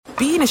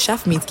being a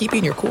chef means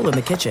keeping your cool in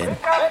the kitchen.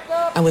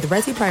 And with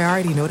Resi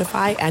Priority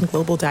Notify and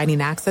Global Dining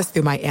Access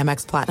through my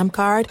Amex Platinum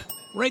card,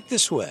 Right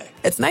this way.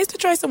 it's nice to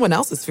try someone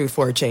else's food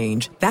for a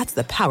change. That's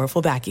the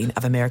powerful backing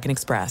of American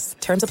Express.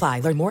 Terms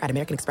apply. Learn more at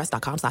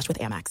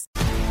americanexpress.com/withAmex.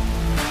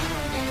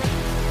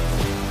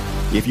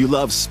 If you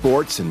love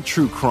sports and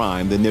true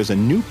crime, then there's a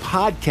new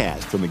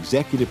podcast from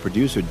executive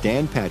producer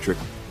Dan Patrick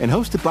and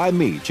hosted by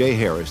me, Jay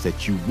Harris,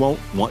 that you won't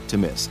want to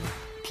miss.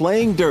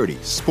 Playing Dirty: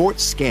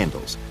 Sports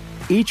Scandals.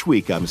 Each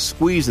week, I'm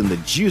squeezing the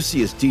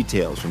juiciest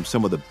details from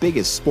some of the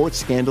biggest sports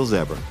scandals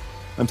ever.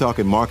 I'm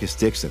talking Marcus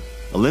Dixon,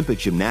 Olympic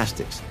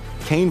gymnastics,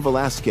 Cain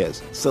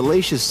Velasquez,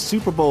 salacious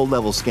Super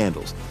Bowl-level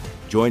scandals.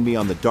 Join me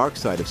on the dark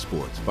side of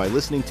sports by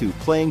listening to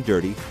Playing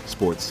Dirty: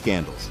 Sports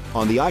Scandals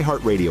on the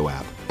iHeartRadio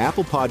app,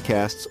 Apple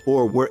Podcasts,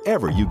 or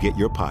wherever you get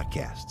your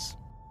podcasts.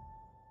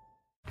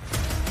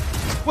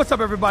 What's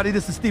up, everybody?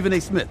 This is Stephen A.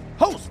 Smith,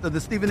 host of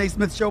the Stephen A.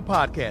 Smith Show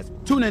podcast.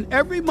 Tune in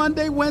every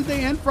Monday,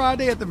 Wednesday, and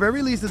Friday at the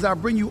very least as I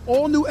bring you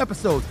all new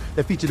episodes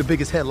that feature the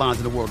biggest headlines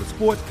in the world of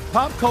sports,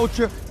 pop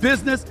culture,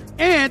 business,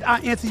 and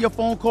I answer your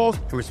phone calls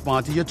and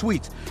respond to your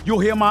tweets. You'll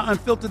hear my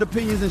unfiltered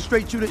opinions and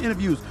straight-shooter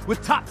interviews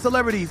with top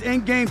celebrities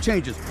and game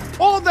changers.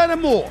 All that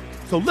and more.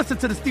 So listen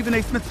to the Stephen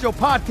A. Smith Show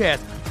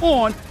podcast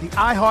on the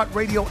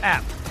iHeartRadio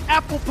app,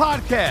 Apple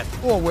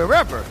Podcasts, or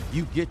wherever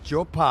you get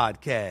your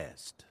podcast.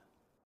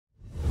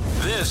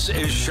 This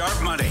is Sharp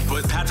Money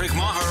with Patrick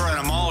Maher and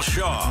Amal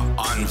Shaw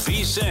on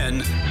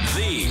VSiN,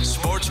 the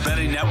Sports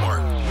Betting Network.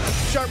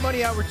 Sharp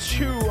Money Hour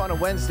 2 on a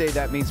Wednesday.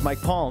 That means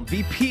Mike Palm,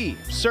 VP,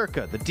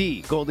 Circa, the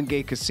D, Golden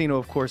Gate Casino,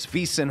 of course,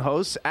 VSiN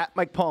host, at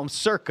Mike Palm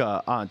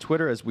Circa on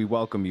Twitter as we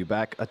welcome you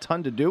back. A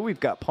ton to do.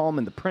 We've got Palm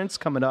and the Prince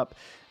coming up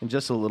in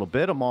just a little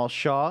bit. Amal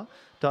Shaw,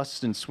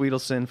 Dustin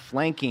Sweetelson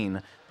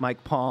flanking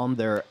Mike Palm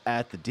there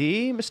at the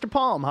D. Mr.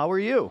 Palm, how are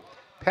you?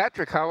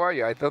 Patrick, how are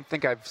you? I don't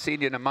think I've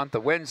seen you in a month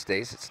of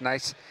Wednesdays. It's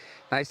nice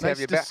to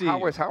have you back.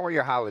 How were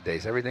your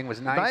holidays? Everything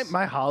was nice?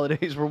 My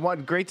holidays were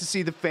great to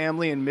see the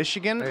family in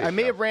Michigan. I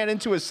may have ran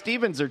into a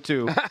Stevens or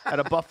two at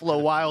a Buffalo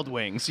Wild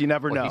Wings. You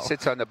never know. He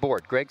sits on the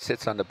board. Greg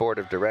sits on the board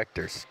of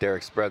directors,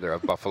 Derek's brother,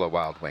 of Buffalo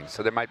Wild Wings.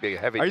 So there might be a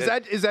heavy... Is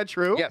that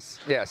true? Yes.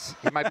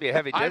 He might be a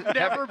heavy... I've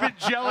never been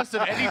jealous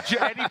of any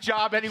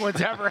job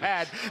anyone's ever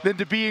had than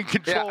to be in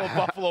control of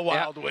Buffalo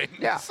Wild Wings.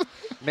 Yeah.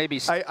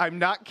 Maybe... I'm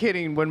not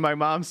kidding when my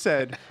mom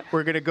said,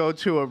 we're going to go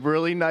to a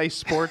really nice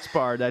sports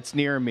bar that's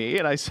near me.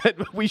 And I said,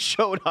 we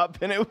showed up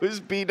and it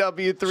was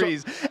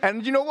BW3's.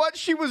 And you know what?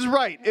 She was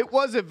right. It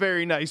was a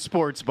very nice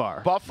sports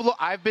bar. Buffalo,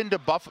 I've been to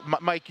Buffalo.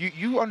 Mike,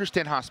 you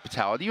understand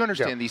hospitality. You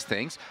understand these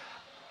things.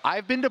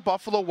 I've been to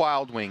Buffalo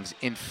Wild Wings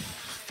in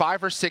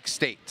 5 or 6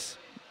 states.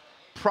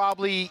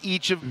 Probably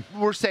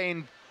we're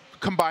saying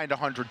combined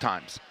 100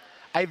 times.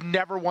 I've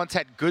never once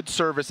had good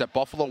service at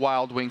Buffalo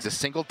Wild Wings a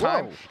single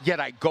time, yet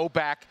I go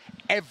back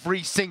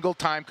every single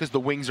time because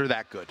the wings are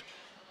that good.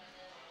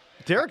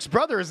 Derek's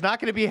brother is not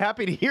going to be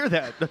happy to hear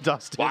that,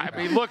 Dustin. Well, I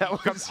mean, look, that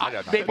was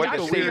a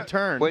weird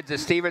turn. Would the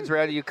Stevens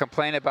rather you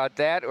complain about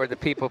that or the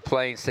people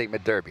playing Sigma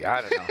Derby?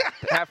 I don't know.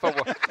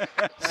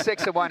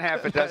 6 of one,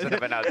 half a dozen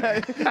of another.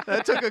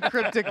 That took a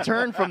cryptic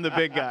turn from the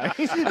big guy.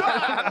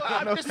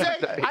 I'm just saying,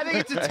 I think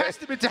it's a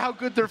testament to how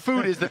good their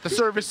food is that the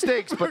service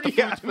stinks, but the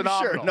food's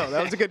phenomenal. Sure. No,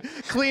 that was a good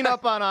clean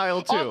up on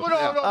aisle 2.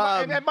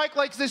 And Mike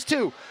likes this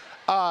too.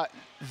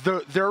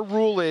 Their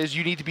rule is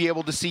you need to be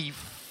able to see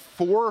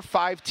 4 or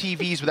 5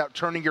 TVs without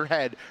turning your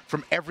head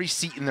from every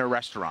seat in their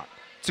restaurant.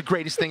 It's the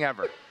greatest thing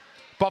ever.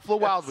 Buffalo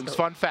Wild Wings,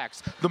 fun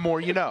facts. The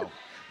more you know.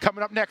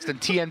 Coming up next on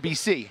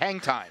TNBC, Hang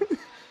Time.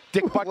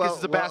 Dick Butkus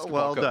is a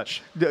basketball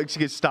coach.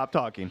 Stop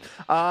talking.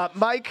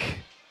 Mike,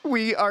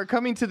 we are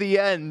coming to the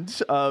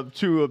end of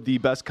 2 of the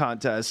best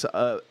contests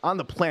on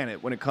the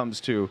planet when it comes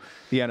to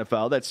the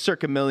NFL. That's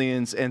Circa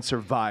Millions and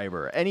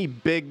Survivor. Any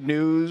big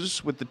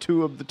news with the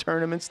 2 of the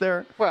tournaments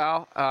there?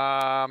 Well,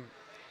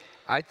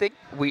 I think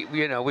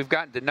we've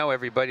gotten to know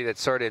everybody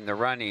that's sort of in the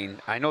running.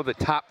 I know the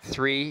top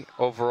 3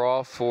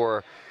 overall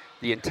for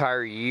the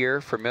entire year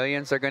for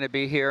Millions are going to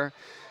be here.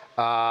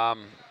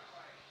 Actually,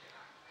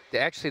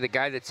 the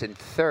guy that's in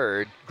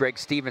 3rd, Greg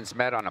Stevens,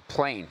 met on a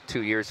plane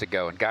 2 years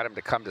ago and got him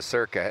to come to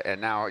Circa, and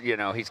now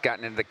he's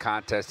gotten into the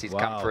contest. He's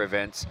come for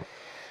events.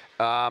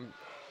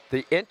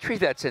 The entry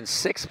that's in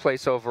 6th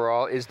place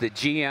overall is the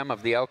GM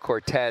of the El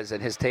Cortez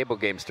and his table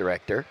games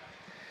director,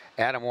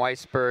 Adam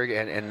Weisberg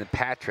and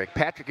Patrick.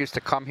 Patrick used to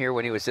come here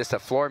when he was just a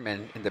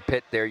floorman in the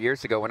pit there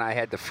years ago when I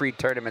had the free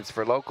tournaments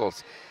for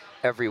locals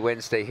every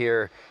Wednesday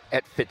here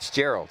at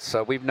Fitzgerald.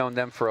 So we've known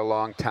them for a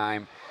long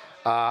time.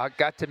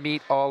 Got to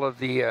meet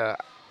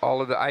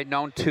I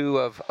known 2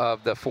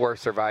 of the 4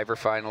 Survivor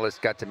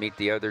finalists, got to meet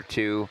the other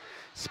 2.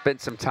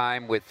 Spent some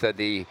time with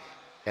the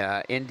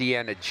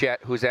Indiana Jet,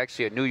 who's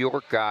actually a New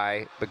York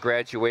guy, but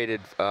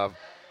graduated from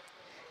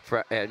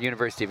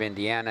University of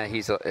Indiana.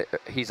 He's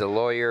a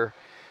lawyer.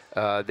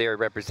 There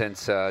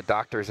represents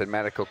doctors and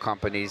medical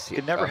companies. You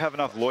can never have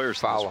enough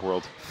lawyers in this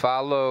world.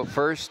 Follow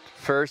first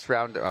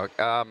round.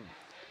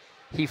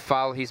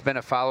 He's been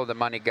a follow the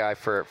money guy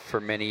for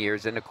many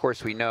years, and of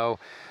course we know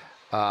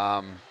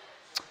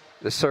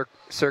the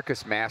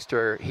circus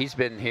master. He's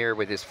been here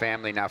with his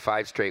family now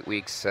 5 straight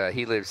weeks.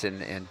 He lives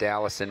in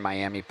Dallas and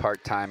Miami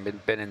part-time.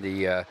 Been in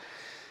the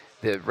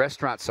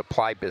restaurant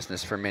supply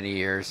business for many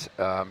years.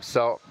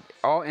 So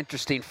all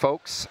interesting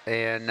folks,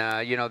 and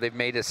they've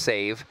made a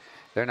save.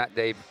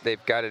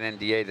 They've got an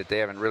NDA that they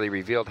haven't really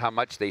revealed how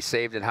much they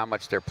saved and how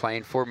much they're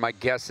playing for. My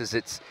guess is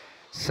it's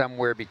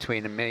somewhere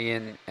between $1.5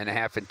 million and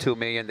 $2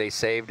 million they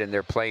saved, and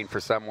they're playing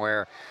for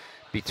somewhere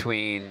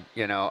between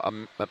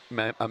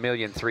 $1.3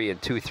 million and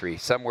 $2.3 million,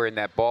 somewhere in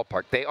that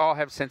ballpark. They all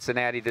have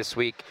Cincinnati this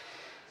week.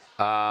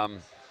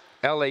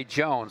 L.A.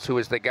 Jones, who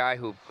is the guy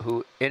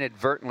who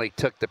inadvertently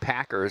took the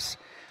Packers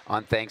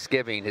on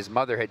Thanksgiving. His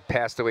mother had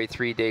passed away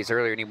 3 days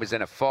earlier, and he was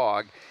in a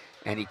fog,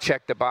 and he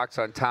checked the box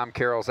on Tom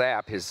Carroll's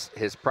app, his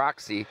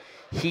proxy.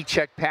 He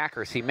checked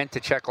Packers. He meant to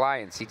check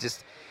Lions.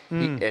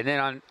 And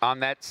then on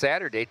that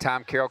Saturday,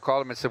 Tom Carroll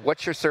called him and said,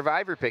 "What's your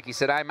survivor pick?" He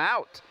said, "I'm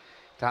out."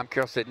 Tom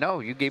Carroll said, "No,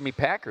 you gave me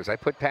Packers. I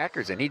put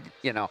Packers in."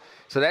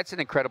 So that's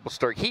an incredible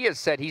story. He has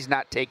said he's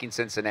not taking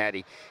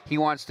Cincinnati. He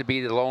wants to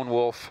be the lone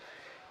wolf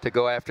to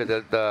go after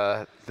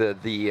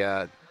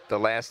the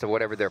last of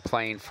whatever they're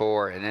playing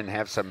for, and then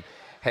have some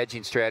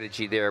hedging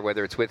strategy there,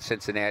 whether it's with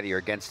Cincinnati or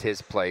against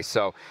his play.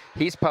 So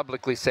he's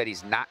publicly said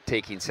he's not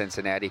taking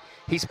Cincinnati.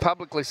 He's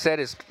publicly said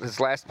his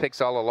last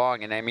picks all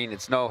along, and I mean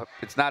it's not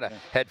a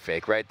head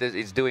fake, right?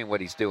 He's doing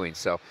what he's doing.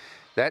 So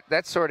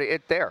that's sort of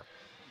it there.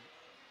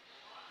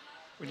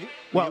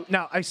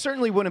 Now, I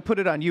certainly wouldn't put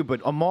it on you,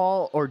 but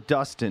Amal or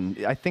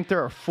Dustin, I think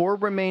there are 4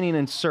 remaining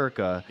in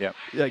Circa. Yep.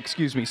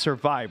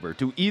 Survivor.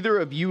 Do either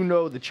of you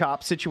know the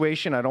Chop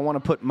situation? I don't want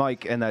to put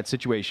Mike in that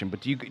situation,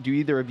 but do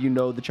either of you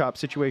know the Chop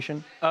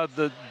situation?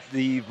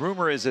 The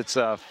rumor is it's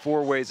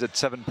 4 ways at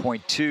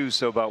 7.2,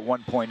 so about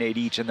 1.8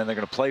 each, and then they're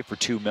going to play for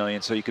 $2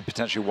 million, so you could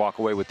potentially walk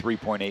away with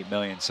 $3.8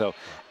 million. So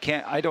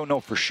I don't know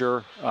for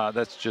sure.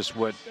 That's just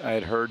what I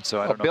had heard,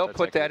 so I don't know. Bill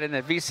put that in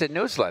the VSiN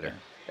newsletter.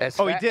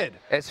 He did.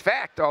 As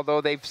fact, although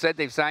they've said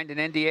they've signed an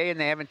NDA and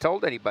they haven't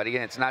told anybody,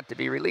 and it's not to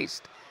be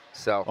released.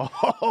 So.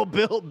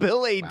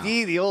 Bill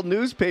A.D., the old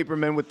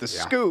newspaperman with the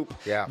scoop.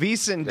 Yeah.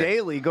 VSiN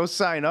Daily, go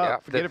sign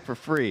up. Get it for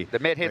free. The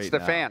Mitt hits the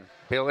fan.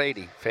 Bill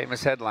A.D.,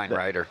 famous headline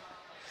writer.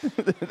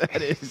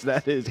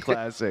 that is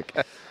classic.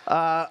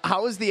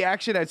 How was the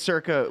action at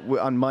Circa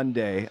on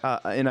Monday?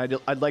 And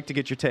I'd like to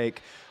get your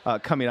take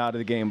coming out of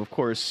the game. Of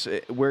course,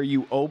 where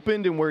you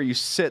opened and where you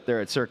sit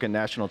there at Circa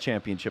National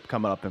Championship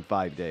coming up in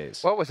 5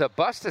 days. Well, it was a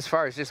bust as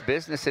far as just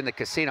business in the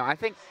casino. I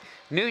think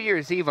New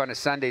Year's Eve on a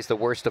Sunday is the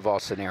worst of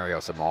all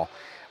scenarios, Amal,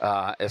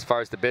 as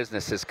far as the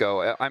businesses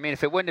go. I mean,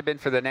 if it wouldn't have been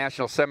for the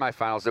national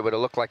semifinals, it would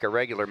have looked like a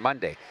regular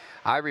Monday.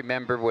 I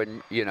remember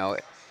when,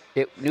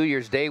 New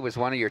Year's Day was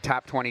one of your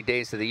top 20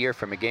 days of the year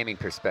from a gaming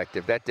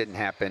perspective. That didn't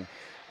happen.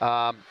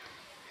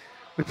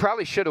 We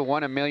probably should have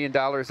won $1 million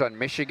on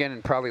Michigan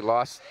and probably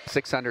lost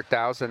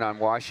 $600,000 on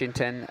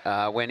Washington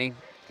winning,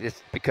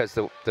 just because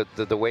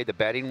the way the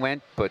betting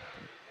went. But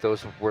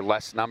those were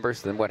less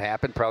numbers than what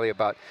happened. Probably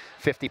about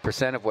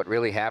 50% of what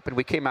really happened.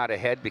 We came out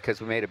ahead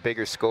because we made a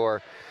bigger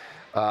score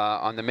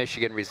on the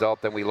Michigan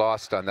result than we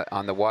lost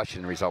on the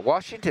Washington result.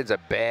 Washington's a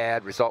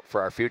bad result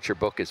for our future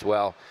book as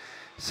well.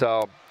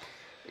 So.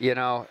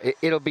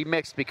 It'll be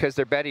mixed because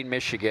they're betting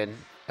Michigan.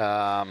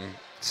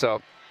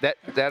 So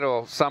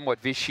that'll somewhat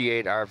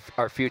vitiate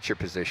our future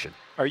position.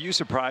 Are you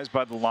surprised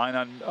by the line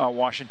on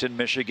Washington,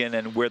 Michigan,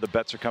 and where the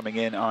bets are coming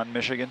in on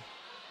Michigan?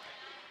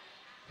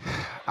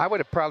 I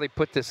would have probably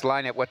put this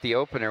line at what the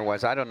opener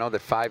was. I don't know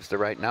that 5's the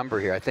right number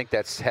here. I think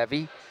that's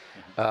heavy.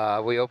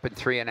 We opened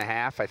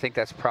 3.5. I think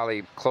that's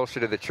probably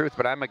closer to the truth.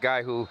 But I'm a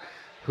guy who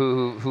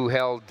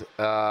held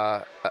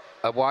a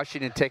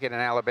Washington ticket, an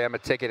Alabama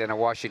ticket, and a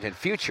Washington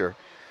future.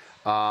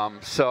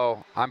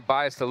 So I'm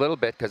biased a little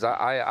bit because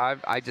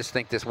I just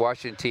think this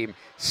Washington team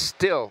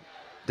still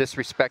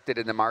disrespected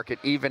in the market,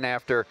 even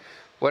after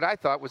what I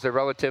thought was a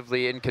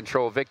relatively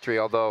in-control victory.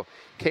 Although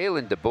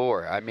Kalen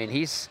DeBoer, I mean,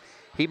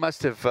 he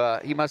must have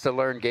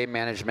learned game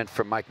management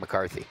from Mike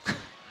McCarthy.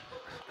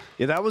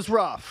 Yeah, that was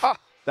rough.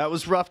 That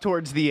was rough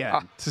towards the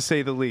end, to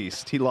say the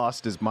least. He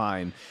lost his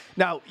mind.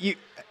 Now,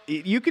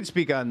 you can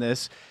speak on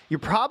this. You're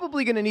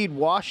probably going to need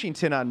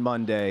Washington on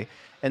Monday,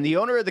 and the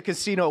owner of the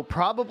casino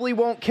probably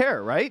won't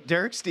care, right?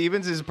 Derek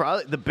Stevens is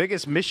probably the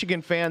biggest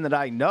Michigan fan that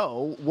I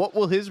know. What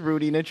will his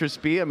rooting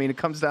interest be? I mean, it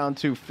comes down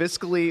to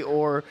fiscally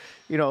or,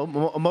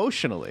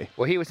 emotionally.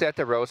 Well, he was at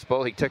the Rose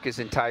Bowl. He took his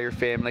entire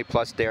family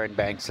plus Darren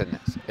Banks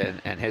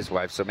and his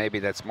wife, so maybe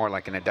that's more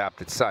like an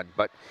adopted son.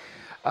 But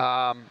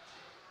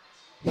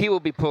he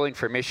will be pulling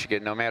for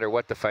Michigan no matter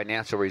what the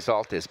financial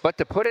result is. But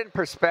to put it in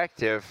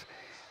perspective,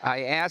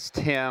 I asked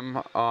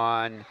him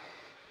on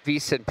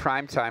VSiN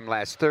Primetime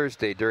last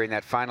Thursday during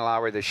that final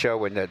hour of the show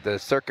when the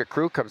Circa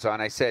crew comes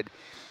on. I said,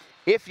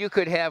 if you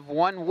could have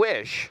one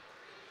wish,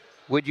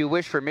 would you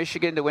wish for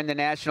Michigan to win the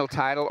national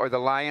title or the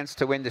Lions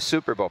to win the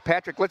Super Bowl?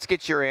 Patrick, let's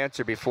get your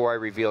answer before I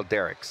reveal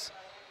Derek's.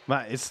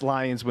 It's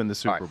Lions win the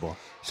Super Bowl.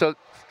 So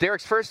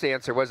Derek's first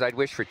answer was I'd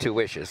wish for 2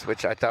 wishes,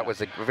 which I thought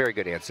was a very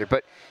good answer.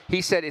 But he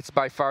said it's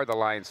by far the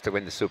Lions to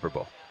win the Super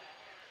Bowl.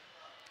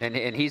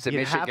 And he's a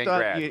Michigan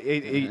grad.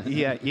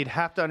 You'd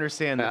have to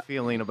understand the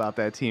feeling about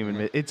that team.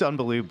 And it's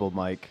unbelievable,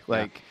 Mike.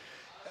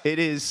 It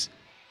is.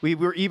 We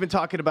were even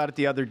talking about it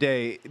the other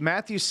day.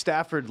 Matthew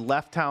Stafford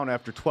left town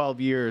after 12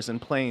 years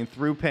and playing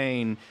through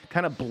pain,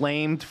 kind of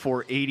blamed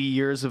for 80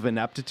 years of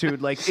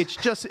ineptitude. We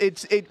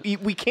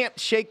can't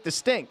shake the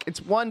stink. It's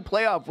one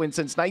playoff win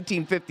since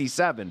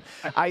 1957.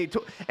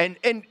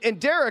 And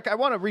Derek, I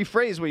want to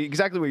rephrase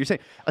exactly what you're saying.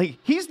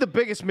 He's the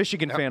biggest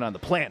Michigan fan on the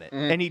planet,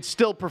 and he'd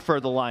still prefer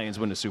the Lions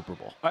win the Super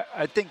Bowl.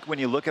 I think when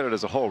you look at it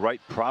as a whole, right,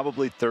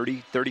 probably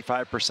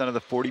 35% of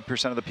the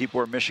 40% of the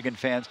people are Michigan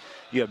fans.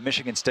 You have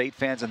Michigan State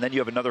fans, and then you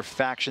have another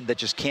faction that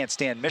just can't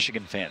stand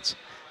Michigan fans.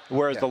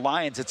 Whereas the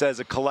Lions, it's as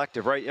a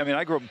collective, right? I mean,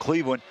 I grew up in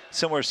Cleveland,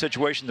 similar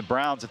situation. The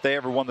Browns, if they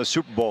ever won the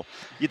Super Bowl,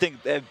 you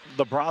think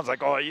LeBron's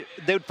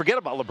they would forget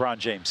about LeBron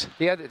James.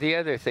 The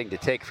other thing to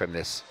take from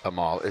this,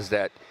 Amal, is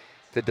that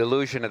the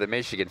delusion of the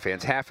Michigan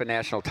fans, half a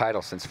national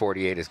title since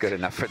 '48 is good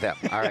enough for them.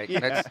 All right.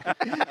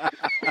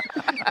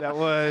 That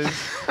was,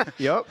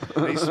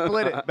 they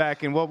split it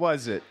back in, what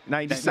was it,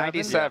 97?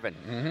 97.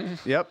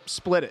 Mm-hmm. Yep,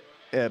 split it.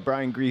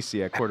 Brian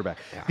Griese at quarterback.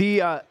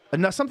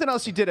 Now something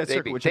else you did at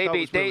Circa, which I thought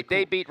was really cool.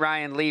 They beat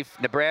Ryan Leaf.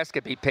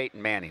 Nebraska beat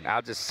Peyton Manning.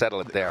 I'll just settle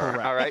it there.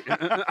 Correct. All right.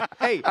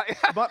 Hey,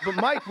 but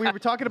Mike, we were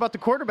talking about the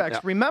quarterbacks.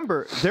 Yeah.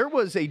 Remember, there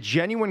was a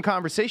genuine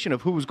conversation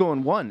of who was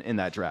going one in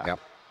that draft. Yeah,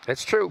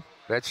 that's true.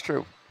 That's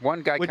true.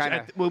 One guy kind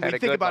of when we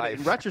think about it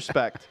in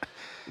retrospect.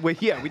 We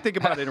think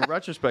about it in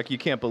retrospect. You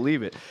can't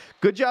believe it.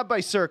 Good job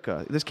by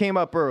Circa. This came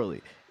up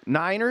early.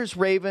 Niners,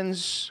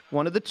 Ravens,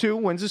 one of the two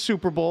wins the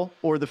Super Bowl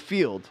or the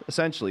field,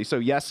 essentially. So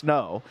yes,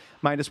 no,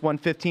 minus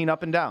 115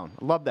 up and down.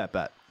 I love that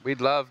bet. We'd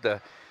love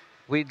the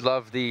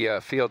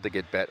field to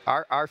get bet.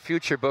 Our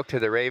future book to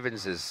the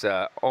Ravens is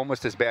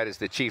almost as bad as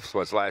the Chiefs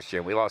was last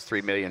year. We lost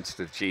 $3 million to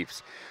the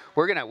Chiefs.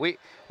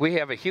 We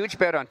have a huge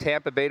bet on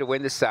Tampa Bay to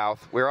win the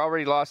South. We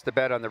already lost the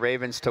bet on the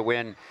Ravens to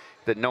win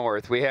the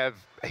North. We have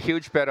a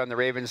huge bet on the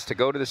Ravens to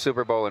go to the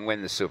Super Bowl and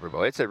win the Super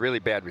Bowl. It's a really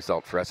bad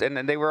result for us. And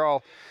they were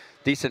all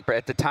decent.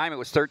 At the time, it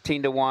was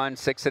 13-1,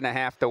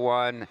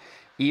 6.5-1,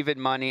 even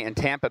money, and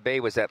Tampa Bay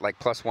was at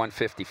plus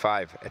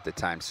 155 at the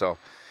time. So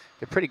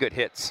they're pretty good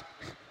hits.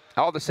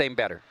 All the same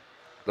better,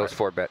 those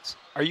four bets.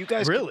 Are you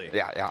guys really?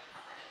 Yeah.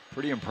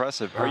 Pretty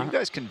impressive. Are you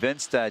guys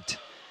convinced that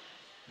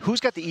who's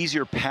got the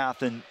easier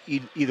path in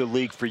either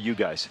league for you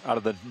guys out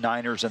of the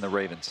Niners and the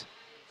Ravens?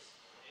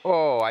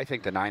 Oh, I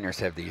think the Niners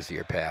have the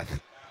easier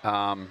path.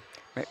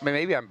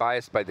 Maybe I'm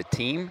biased by the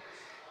team,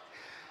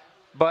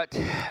 but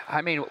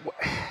I mean,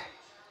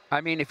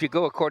 if you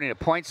go according to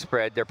point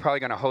spread, they're probably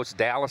going to host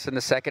Dallas in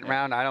the second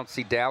round. I don't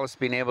see Dallas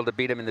being able to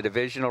beat them in the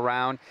divisional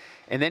round.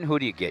 And then who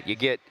do you get? You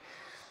get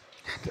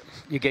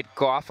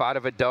Goff out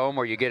of a dome,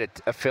 or you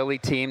get a Philly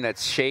team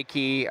that's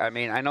shaky. I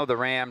mean, I know the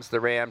Rams.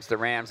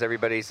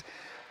 Everybody's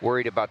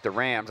worried about the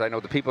Rams. I know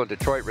the people in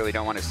Detroit really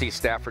don't want to see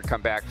Stafford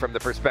come back from the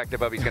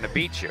perspective of he's going to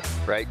beat you,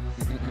 right?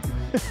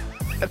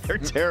 They're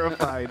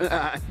terrified.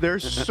 They're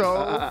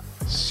so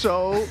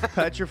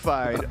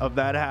petrified of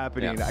that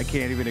happening. Yeah. I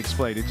can't even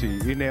explain it to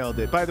you. You nailed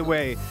it. By the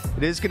way,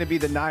 it is going to be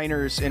the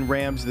Niners and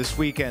Rams this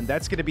weekend.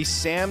 That's going to be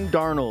Sam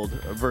Darnold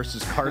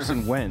versus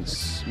Carson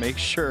Wentz. Make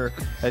sure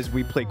as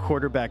we play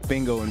quarterback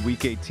bingo in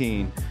Week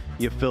 18,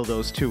 you fill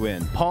those two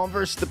in. Palm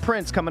versus the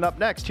Prince coming up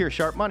next here,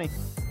 Sharp Money.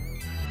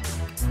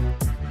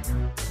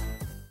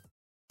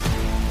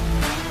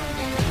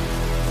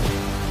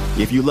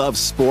 If you love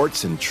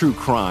sports and true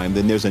crime,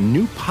 then there's a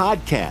new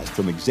podcast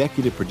from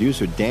executive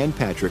producer Dan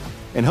Patrick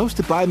and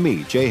hosted by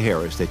me, Jay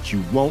Harris, that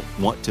you won't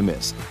want to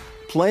miss.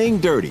 Playing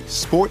Dirty: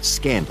 Sports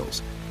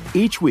Scandals.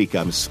 Each week,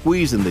 I'm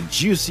squeezing the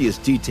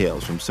juiciest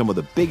details from some of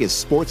the biggest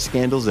sports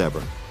scandals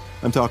ever.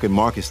 I'm talking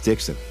Marcus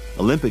Dixon,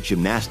 Olympic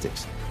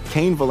gymnastics,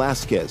 Cain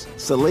Velasquez,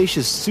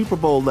 salacious Super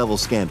Bowl-level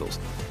scandals.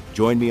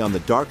 Join me on the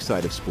dark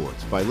side of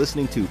sports by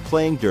listening to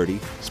Playing Dirty: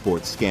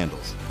 Sports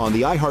Scandals on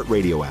the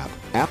iHeartRadio app,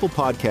 Apple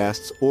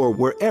Podcasts, or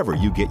wherever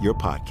you get your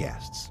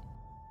podcasts.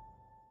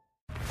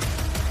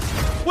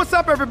 What's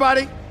up,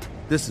 everybody?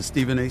 This is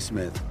Stephen A.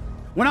 Smith.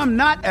 When I'm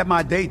not at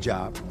my day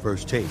job,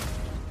 First Take,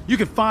 you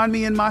can find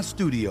me in my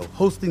studio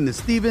hosting the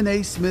Stephen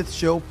A. Smith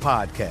Show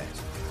podcast.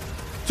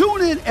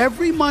 Tune in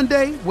every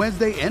Monday,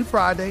 Wednesday, and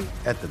Friday,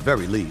 at the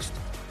very least,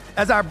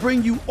 as I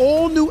bring you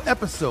all new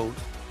episodes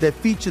that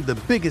feature the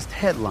biggest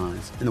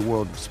headlines in the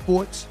world of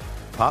sports,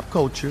 pop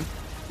culture,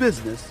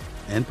 business,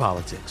 and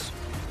politics.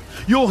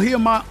 You'll hear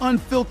my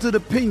unfiltered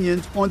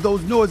opinions on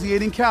those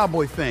nauseating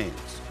Cowboy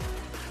fans,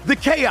 the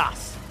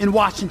chaos in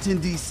Washington,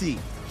 D.C.,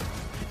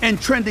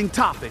 and trending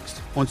topics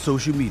on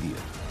social media,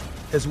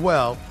 as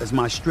well as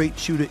my straight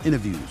shooter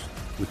interviews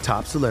with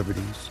top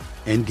celebrities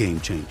and game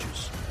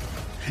changers.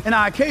 And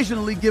I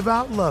occasionally give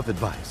out love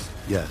advice.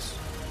 Yes,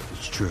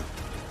 it's true.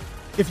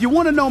 If you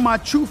want to know my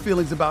true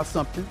feelings about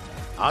something,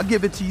 I'll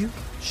give it to you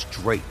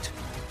straight.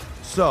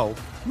 So,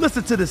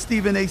 listen to the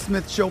Stephen A.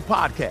 Smith Show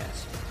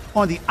podcast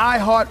on the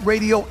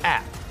iHeartRadio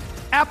app,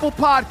 Apple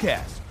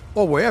Podcasts,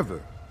 or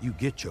wherever you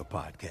get your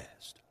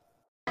podcast.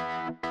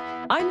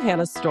 I'm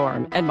Hannah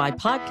Storm, and my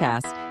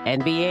podcast,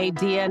 NBA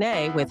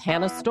DNA with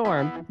Hannah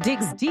Storm,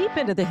 digs deep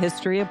into the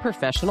history of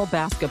professional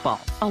basketball,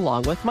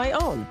 along with my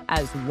own,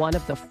 as one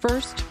of the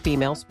first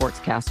female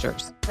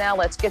sportscasters. Now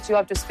let's get you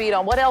up to speed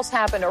on what else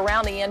happened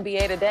around the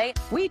NBA today.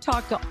 We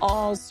talk to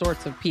all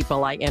sorts of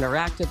people I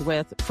interacted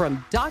with,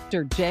 from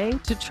Dr. J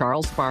to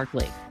Charles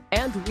Barkley,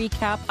 and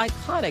recap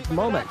iconic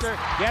moments.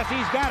 Yes,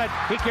 he's got it.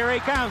 Here he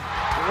comes.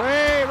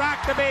 Way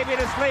rock the baby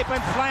to sleep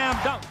and slam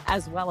dunk.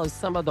 As well as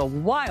some of the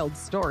wild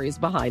stories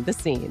behind the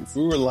scenes.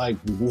 We were like,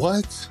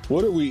 what?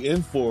 What are we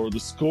in for? The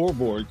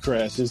scoreboard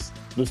crashes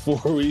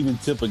before we even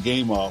tip a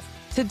game off.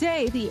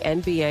 Today, the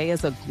NBA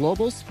is a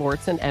global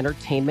sports and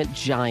entertainment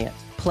giant.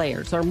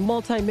 Players are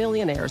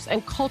multimillionaires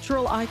and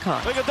cultural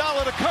icons.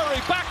 Iguodala to Curry,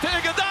 back to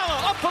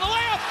Iguodala, up for the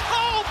layup.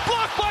 Oh,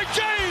 blocked by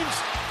James.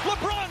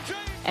 LeBron James.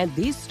 And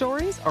these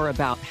stories are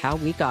about how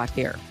we got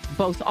here,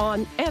 both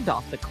on and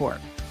off the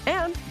court.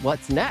 And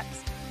what's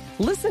next?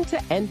 Listen to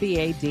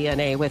NBA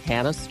DNA with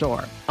Hannah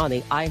Storm on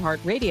the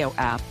iHeartRadio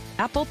app,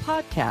 Apple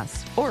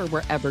Podcasts, or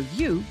wherever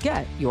you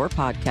get your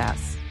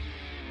podcasts.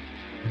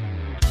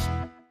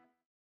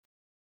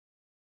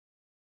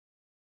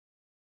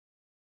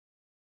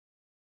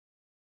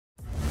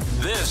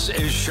 This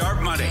is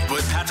Sharp Money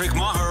with Patrick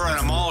Maher and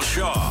Amal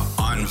Shaw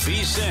on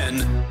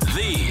VSiN,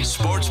 the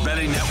sports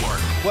betting network.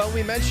 Well,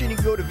 we mentioned you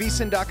can go to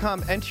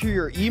vsin.com, enter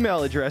your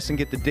email address, and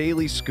get the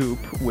daily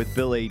scoop with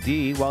Bill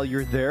A.D. While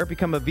you're there,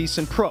 become a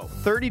VSiN Pro.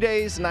 30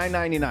 days,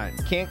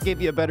 $9.99. Can't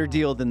give you a better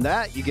deal than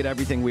that. You get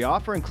everything we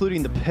offer,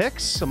 including the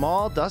picks.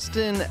 Amal,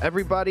 Dustin,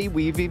 everybody.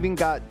 We've even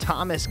got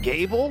Thomas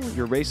Gable,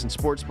 your race and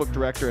sportsbook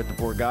director at the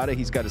Borgata.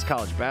 He's got his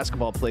college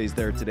basketball plays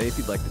there today if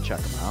you'd like to check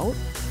them out.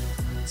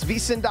 It's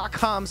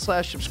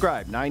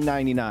vsin.com/subscribe,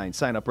 $9.99.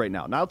 Sign up right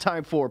now. Now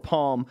time for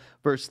Palm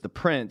versus the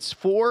Prince.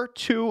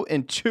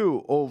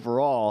 4-2-2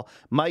 overall.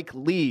 Mike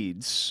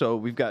leads, so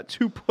we've got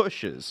two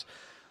pushes.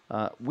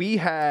 We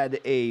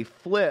had a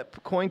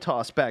flip coin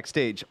toss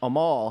backstage.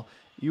 Amal,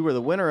 you were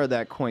the winner of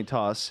that coin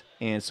toss,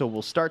 and so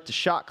we'll start the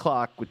shot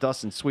clock with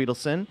Dustin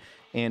Sweetelson,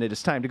 and it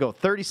is time to go.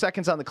 30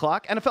 seconds on the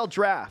clock. NFL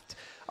draft.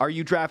 Are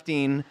you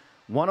drafting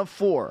one of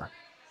four?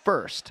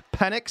 First,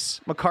 Penix,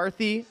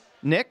 McCarthy,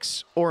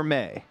 Nix, or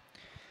May?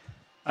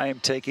 I am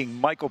taking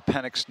Michael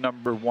Penix,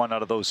 number one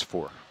out of those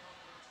four.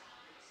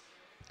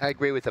 I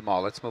agree with them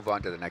all. Let's move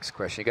on to the next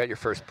question. You got your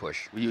first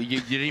push. You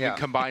didn't even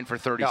combine for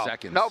 30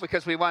 seconds. No,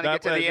 because we want to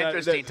get to the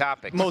interesting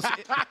topics.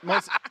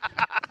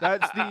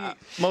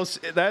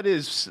 That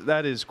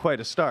is quite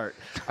a start.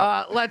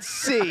 Let's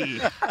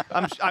see.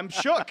 I'm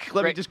shook.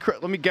 Let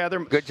me gather.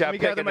 Good job. Let me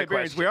gather my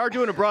bearings. We are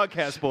doing a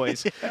broadcast,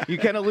 boys. You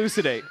can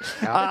elucidate.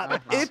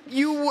 If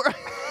you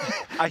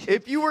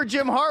were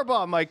Jim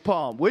Harbaugh, Mike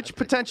Palm, which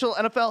potential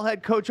NFL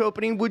head coach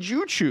opening would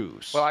you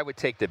choose? Well, I would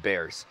take the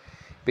Bears,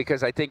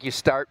 because I think you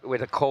start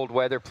with a cold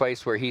weather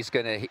place where he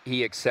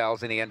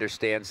excels and he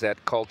understands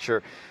that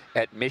culture.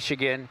 At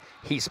Michigan,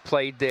 he's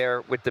played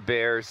there with the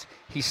Bears.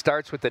 He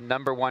starts with the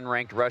number one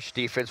ranked rush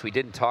defense. We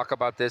didn't talk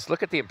about this.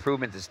 Look at the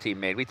improvement this team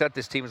made. We thought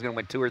this team was going to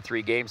win 2 or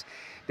 3 games.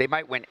 They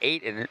might win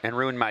 8 and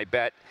ruin my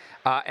bet.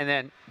 And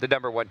then the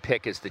number one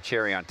pick is the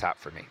cherry on top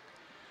for me.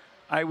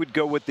 I would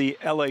go with the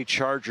L.A.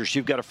 Chargers.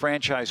 You've got a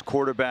franchise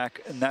quarterback,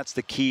 and that's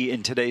the key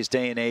in today's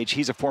day and age.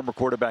 He's a former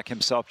quarterback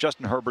himself.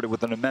 Justin Herbert,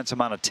 with an immense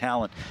amount of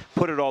talent,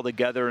 put it all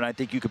together, and I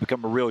think you could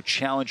become a real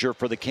challenger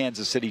for the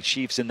Kansas City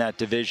Chiefs in that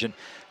division.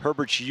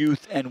 Herbert's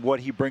youth and what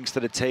he brings to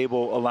the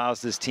table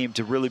allows this team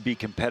to really be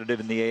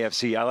competitive in the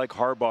AFC. I like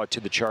Harbaugh to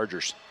the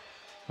Chargers.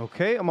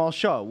 Okay, Amal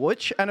Shaw,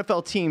 which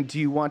NFL team do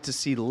you want to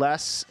see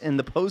less in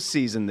the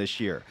postseason this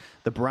year?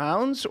 The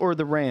Browns or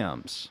the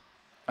Rams?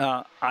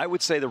 I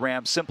would say the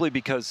Rams, simply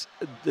because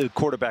the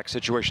quarterback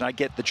situation. I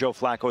get that Joe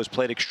Flacco has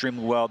played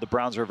extremely well. The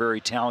Browns are a very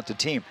talented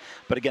team.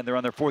 But again, they're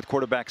on their fourth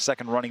quarterback,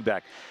 second running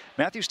back.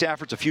 Matthew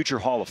Stafford's a future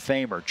Hall of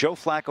Famer. Joe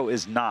Flacco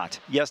is not.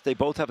 Yes, they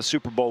both have a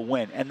Super Bowl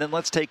win. And then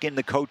let's take in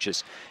the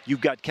coaches. You've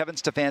got Kevin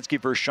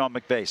Stefanski versus Sean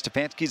McVay.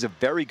 Stefanski's a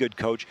very good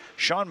coach.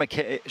 Sean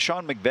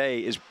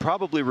McVay is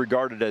probably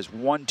regarded as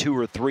 1, 2,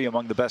 or 3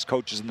 among the best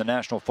coaches in the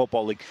National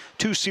Football League.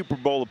 2 Super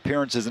Bowl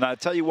appearances. And I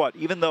tell you what,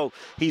 even though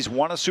he's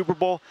won a Super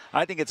Bowl,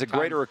 I think it's a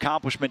greater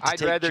accomplishment to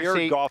take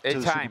Jared Goff to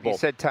the Super Bowl. He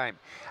said time.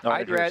 No,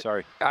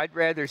 I'd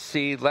rather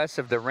see less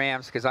of the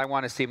Rams, because I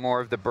want to see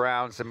more of the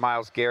Browns and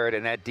Myles Garrett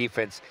and that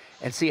defense,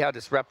 and see how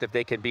disruptive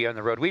they can be on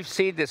the road. We've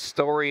seen this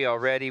story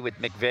already with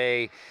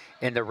McVay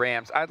and the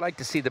Rams. I'd like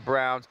to see the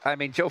Browns. I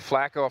mean, Joe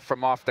Flacco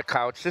from off the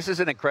couch. This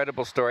is an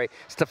incredible story.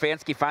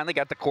 Stefanski finally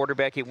got the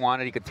quarterback he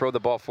wanted. He could throw the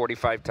ball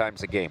 45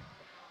 times a game.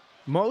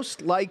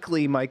 Most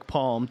likely, Mike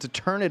Palm, to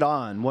turn it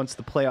on once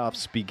the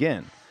playoffs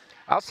begin.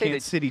 I'll say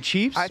Kansas City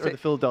Chiefs or the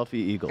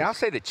Philadelphia Eagles? I'll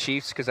say the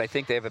Chiefs, because I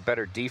think they have a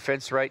better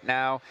defense right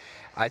now.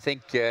 I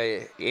think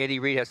Andy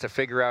Reid has to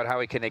figure out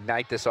how he can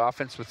ignite this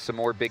offense with some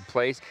more big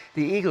plays.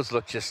 The Eagles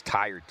look just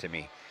tired to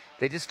me.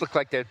 They just look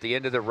like they're at the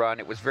end of the run.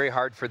 It was very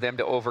hard for them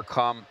to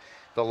overcome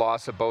the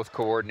loss of both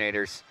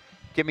coordinators.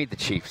 Give me the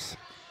Chiefs.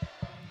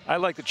 I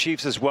like the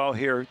Chiefs as well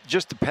here.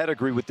 Just the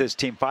pedigree with this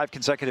team. 5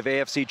 consecutive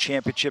AFC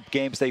championship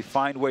games. They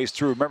find ways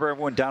through. Remember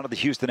everyone down to the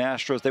Houston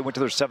Astros? They went to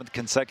their 7th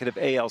consecutive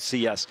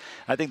ALCS.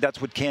 I think that's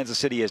what Kansas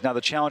City is. Now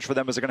the challenge for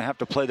them is they're going to have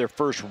to play their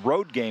first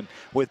road game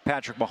with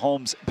Patrick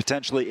Mahomes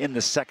potentially in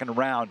the second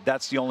round.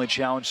 That's the only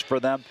challenge for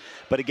them.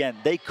 But again,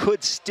 they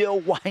could still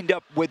wind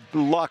up with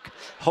luck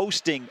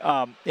hosting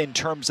in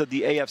terms of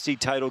the AFC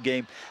title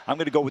game. I'm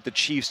going to go with the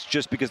Chiefs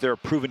just because they're a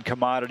proven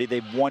commodity.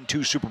 They've won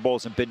 2 Super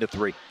Bowls and been to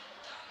 3.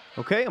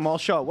 Okay, Amal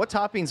Shaw, what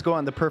toppings go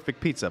on the perfect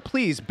pizza?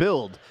 Please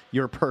build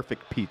your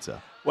perfect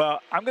pizza.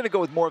 Well, I'm going to go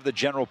with more of the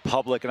general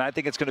public, and I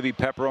think it's going to be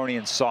pepperoni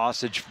and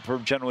sausage, for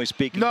generally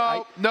speaking.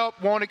 No,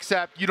 won't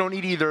accept. You don't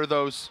eat either of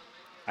those.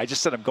 I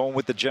just said I'm going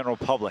with the general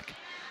public.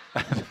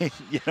 I mean,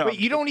 Wait,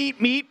 you don't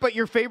eat meat, but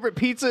your favorite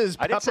pizza is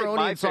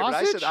pepperoni and sausage?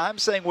 I said I'm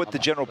saying what the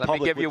general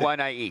public. Let me give you one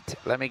I eat.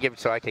 Let me give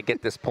so I can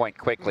get this point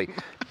quickly.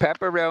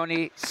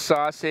 Pepperoni,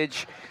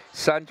 sausage,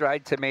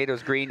 sun-dried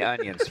tomatoes, green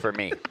onions for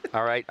me.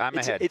 All right, I'm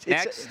ahead.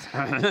 Next.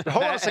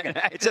 Hold on a second.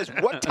 It says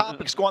what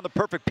topics go on the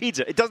perfect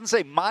pizza. It doesn't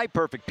say my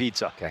perfect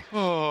pizza. Okay.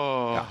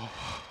 Oh. No.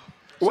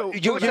 So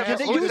you used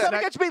that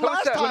against me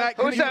last time.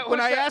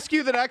 When I ask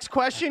you the next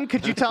question,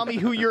 could you tell me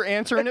who you're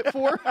answering it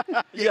for?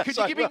 Yes, could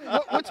you give me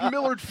what's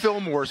Millard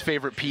Fillmore's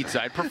favorite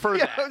pizza? I'd prefer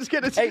that. I was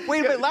gonna say, hey, wait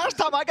a minute. Last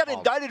time I got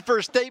indicted for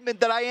a statement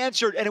that I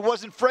answered, and it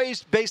wasn't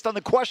phrased based on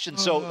the question.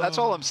 So that's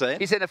all I'm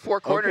saying. He's in the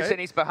 4 quarters and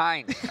he's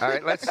behind. All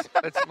right, let's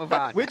move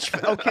on.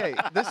 Okay,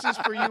 this is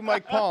for you,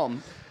 Mike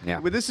Palm. Yeah.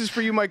 Well, this is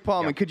for you, Mike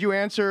Palm. And could you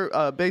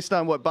answer based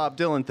on what Bob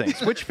Dylan thinks?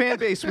 Which fan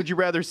base would you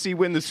rather see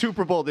win the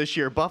Super Bowl this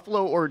year,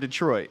 Buffalo or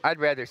Detroit? I'd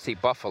rather see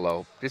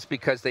Buffalo, just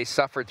because they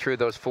suffered through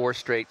those 4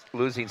 straight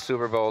losing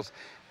Super Bowls.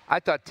 I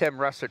thought Tim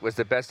Russert was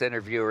the best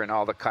interviewer in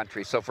all the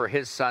country. So for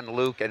his son,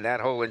 Luke, and that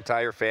whole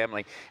entire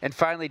family. And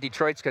finally,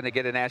 Detroit's going to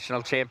get a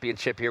national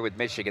championship here with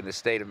Michigan, the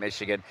state of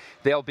Michigan.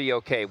 They'll be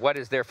okay. What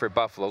is there for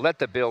Buffalo? Let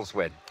the Bills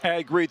win. I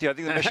agree with you. I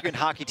think the Michigan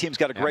hockey team's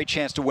got a great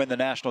chance to win the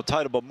national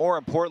title. But more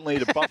importantly,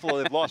 to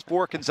Buffalo, they've lost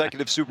 4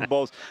 consecutive Super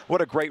Bowls.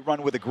 What a great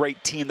run with a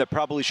great team that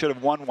probably should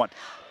have won one.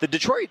 The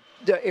Detroit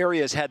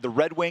area has had the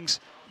Red Wings,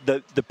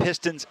 the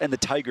Pistons, and the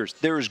Tigers.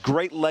 There is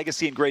great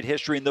legacy and great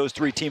history in those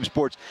 3 team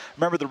sports.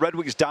 Remember, the Red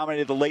Wings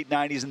dominated the late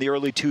 90s and the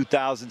early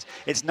 2000s.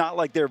 It's not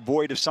like they're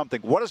void of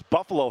something. What does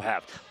Buffalo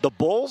have? The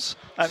Bulls?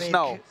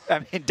 Snow.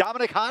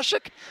 Dominic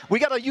Hasek? We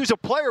got to use a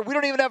player. We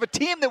don't even have a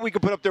team that we can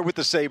put up there with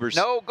the Sabres.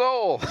 No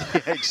goal.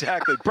 Yeah,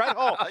 exactly. Brett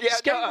Hull.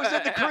 Skate was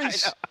in the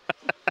crease.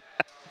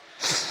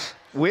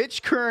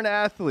 Which current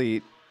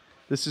athlete,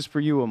 this is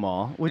for you,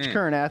 Amal, which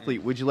current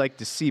athlete would you like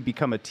to see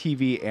become a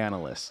TV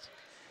analyst?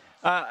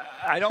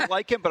 I don't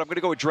like him, but I'm going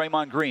to go with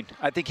Draymond Green.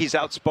 I think he's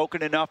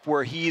outspoken enough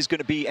where he's going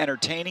to be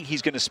entertaining.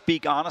 He's going to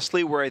speak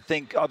honestly, where I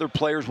think other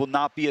players will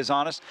not be as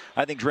honest.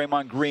 I think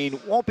Draymond Green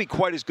won't be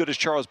quite as good as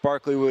Charles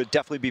Barkley, would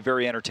definitely be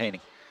very entertaining.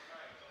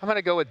 I'm going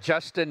to go with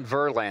Justin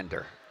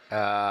Verlander.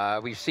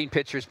 We've seen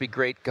pitchers be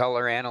great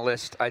color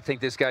analysts. I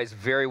think this guy's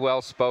very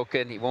well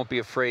spoken. He won't be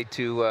afraid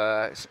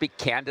to speak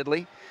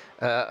candidly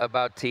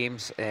about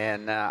teams,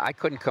 and I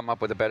couldn't come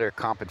up with a better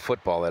comp in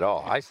football at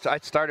all. I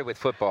started with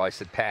football. I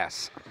said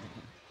pass.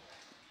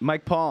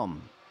 Mike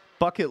Palm,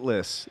 bucket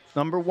list.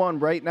 Number 1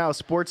 right now,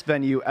 sports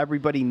venue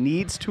everybody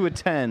needs to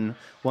attend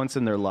once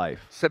in their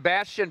life.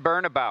 Sebastian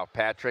Bernabeu,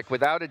 Patrick.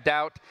 Without a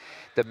doubt,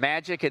 the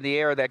magic in the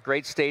air of that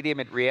great stadium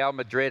at Real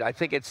Madrid. I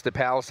think it's the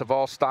palace of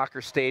all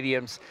soccer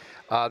stadiums.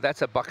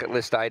 That's a bucket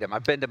list item.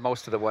 I've been to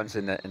most of the ones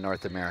in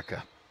North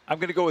America. I'm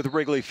going to go with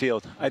Wrigley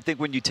Field. I think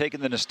when you take in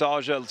the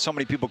nostalgia, so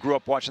many people grew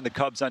up watching the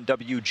Cubs on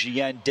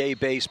WGN, day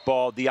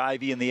baseball, the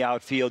ivy in the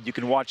outfield. You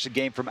can watch the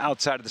game from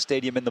outside of the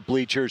stadium in the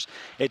bleachers.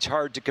 It's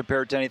hard to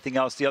compare it to anything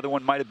else. The other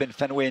one might have been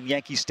Fenway and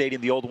Yankee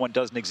Stadium. The old one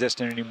doesn't exist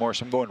anymore,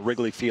 so I'm going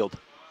Wrigley Field.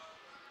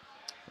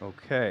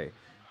 Okay.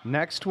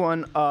 Next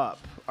one up.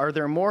 Are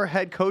there more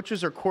head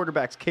coaches or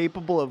quarterbacks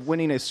capable of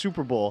winning a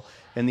Super Bowl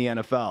in the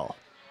NFL?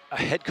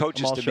 Head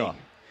coaches to me.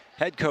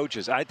 Head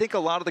coaches. I think a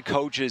lot of the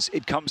coaches,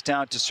 it comes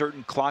down to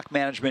certain clock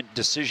management,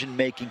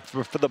 decision-making.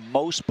 For the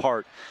most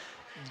part,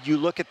 you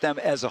look at them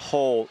as a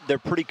whole, they're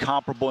pretty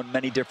comparable in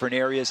many different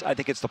areas. I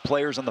think it's the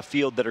players on the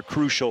field that are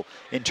crucial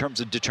in terms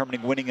of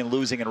determining winning and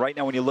losing. And right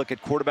now, when you look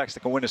at quarterbacks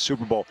that can win a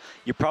Super Bowl,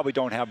 you probably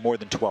don't have more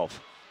than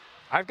 12.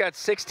 I've got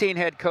 16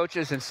 head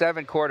coaches and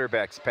 7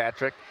 quarterbacks,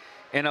 Patrick,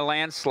 in a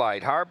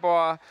landslide.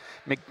 Harbaugh,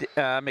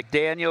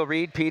 McDaniel,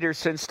 Reed,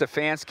 Peterson,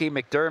 Stefanski,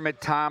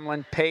 McDermott,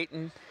 Tomlin,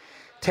 Peyton,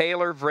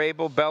 Taylor,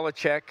 Vrabel,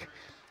 Belichick,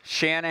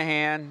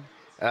 Shanahan,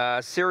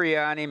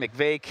 Sirianni,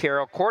 McVay,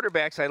 Carroll.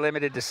 Quarterbacks I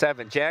limited to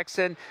 7.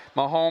 Jackson,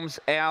 Mahomes,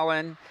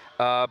 Allen,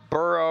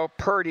 Burrow,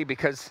 Purdy,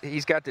 because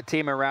he's got the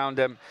team around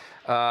him,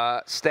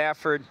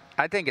 Stafford.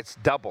 I think it's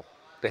double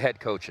the head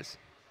coaches.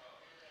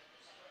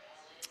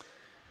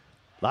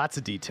 Lots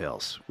of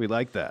details. We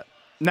like that.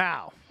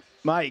 Now,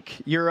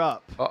 Mike, you're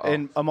up. Uh-oh.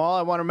 And Amal,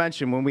 I want to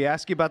mention, when we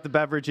ask you about the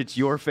beverage, it's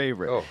your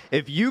favorite. Oh.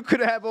 If you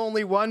could have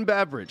only one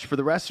beverage for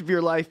the rest of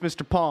your life,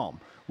 Mr. Palm,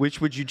 which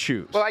would you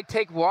choose? Well, I'd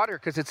take water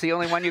because it's the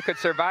only one you could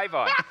survive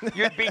on.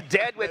 You'd be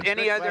dead with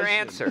any other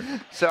answer.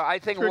 So I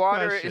think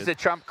water is a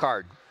trump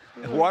card.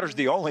 Water's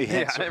the only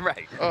answer. Yeah,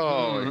 right.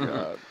 Oh, my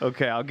God.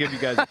 Okay, I'll give you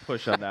guys a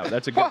push on that.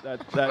 That's a good.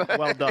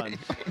 Well done.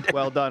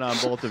 Well done on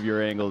both of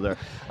your angles there.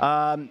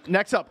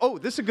 Next up. Oh,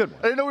 this is a good one.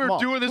 I didn't know we were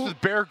doing this with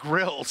Bear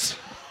Grylls.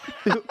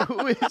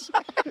 Who is?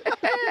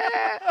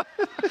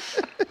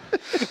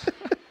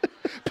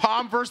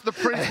 Palm versus the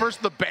Prince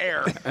versus the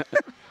Bear.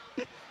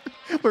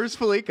 Where's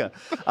Felica?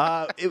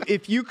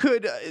 If you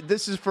could,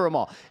 this is for them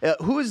all.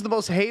 Who is the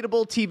most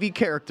hateable TV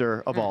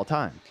character of all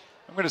time?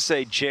 I'm going to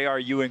say J.R.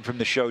 Ewing from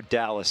the show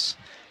Dallas.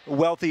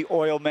 Wealthy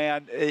oil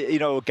man,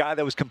 a guy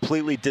that was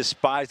completely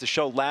despised. The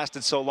show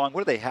lasted so long.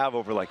 What do they have,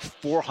 over like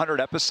 400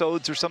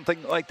 episodes or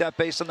something like that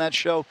based on that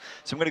show?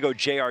 So I'm going to go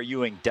J.R.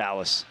 Ewing,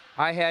 Dallas.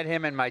 I had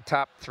him in my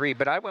top 3,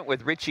 but I went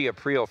with Richie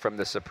Aprile from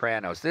The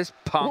Sopranos. This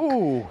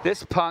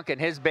punk and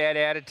his bad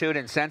attitude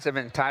and sense of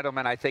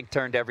entitlement, I think,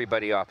 turned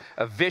everybody off.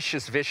 A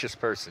vicious, vicious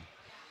person.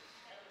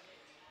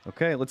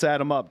 Okay, let's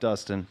add them up,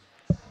 Dustin.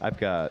 I've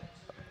got...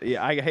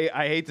 Yeah,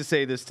 I hate to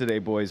say this today,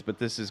 boys, but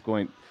this is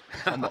going...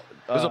 It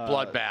was a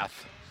bloodbath.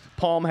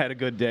 Palm had a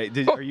good day.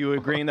 Are you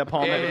agreeing that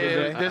Palm had a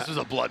good day? This was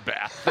a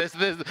bloodbath.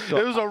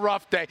 It was a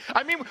rough day.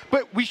 I mean,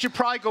 but we should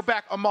probably go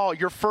back. Amal,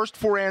 your first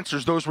 4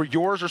 answers, those were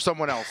yours or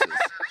someone else's?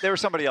 They were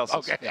somebody else's.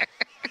 Okay. Yeah.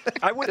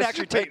 I wouldn't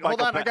actually take Michael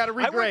Penix. Hold on, I got to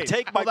regrade. I wouldn't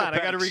take Michael Penix. I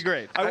got to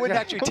regrade. I wouldn't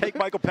actually take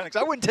Michael Penix.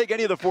 I wouldn't take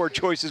any of the 4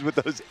 choices with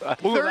those.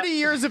 30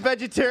 years of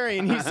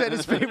vegetarian, he said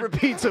his favorite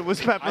pizza was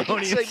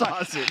pepperoni and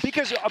sausage.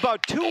 Because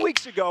about 2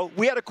 weeks ago,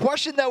 we had a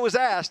question that was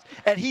asked,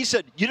 and he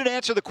said, you didn't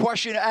answer the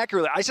question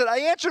accurately. I said, I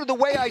answered the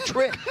way I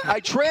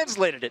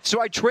translated it. So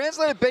I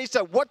translated based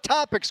on what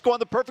topics go on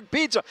the perfect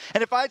pizza.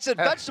 And if I had said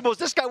vegetables,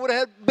 this guy would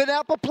have been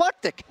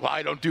apoplectic. Well,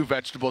 I don't do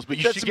vegetables, but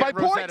you should get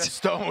Rosetta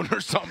Stone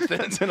or something.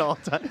 That's an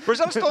all-time.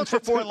 Rosetta Stone's for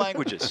foreign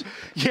languages.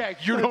 Yeah,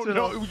 you don't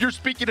know. You're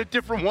speaking a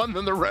different one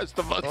than the rest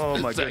of us. Oh,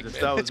 my goodness.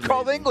 That was it's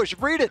called English.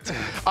 Read it.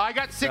 I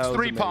got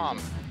 6-3 Palm.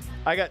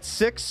 I got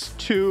 6,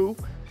 2,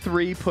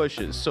 3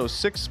 pushes. So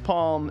 6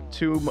 Palm,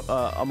 2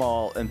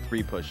 Amal, and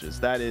 3 pushes.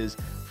 That is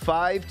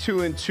 5,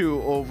 2, and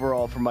 2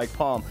 overall for Mike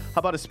Palm. How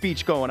about a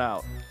speech going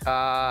out?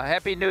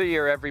 Happy New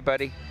Year,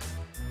 everybody.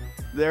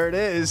 There it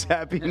is.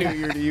 Happy New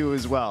Year to you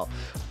as well.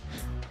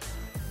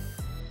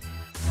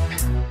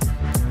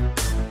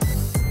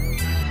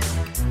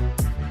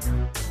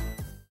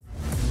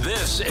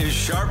 This is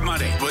Sharp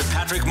Money with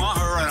Patrick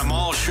Maher and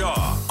Amal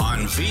Shaw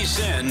on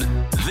VSiN,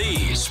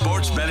 the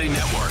Sports Betting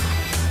Network.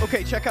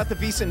 Okay, check out the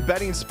VSiN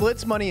betting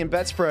splits, money and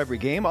bets for every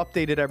game,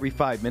 updated every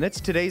 5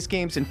 minutes. Today's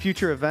games and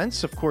future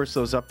events, of course,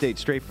 those updates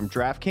straight from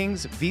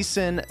DraftKings,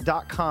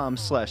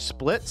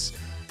 vsin.com/splits.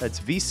 That's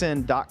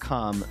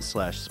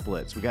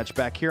vsin.com/splits. We got you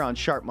back here on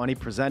Sharp Money,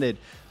 presented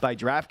by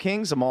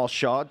DraftKings. Amal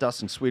Shaw,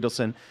 Dustin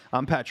Sweetelson.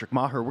 I'm Patrick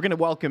Maher. We're going to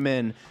welcome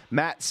in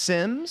Matt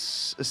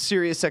Sims, a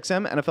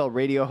SiriusXM NFL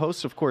radio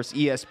host, of course,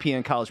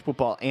 ESPN college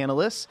football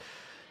analyst.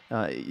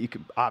 You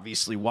could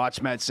obviously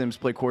watch Matt Sims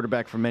play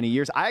quarterback for many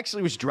years. I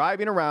actually was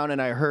driving around and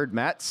I heard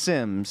Matt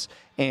Sims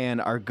and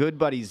our good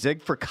buddy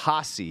Zig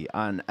Fracassi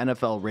on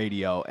NFL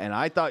radio, and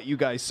I thought you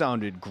guys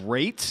sounded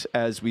great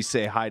as we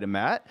say hi to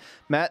Matt.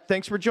 Matt,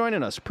 thanks for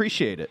joining us.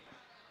 Appreciate it.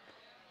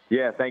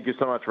 Yeah, thank you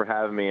so much for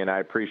having me, and I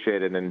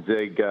appreciate it. And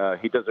Zig,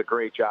 he does a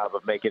great job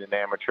of making an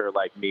amateur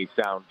like me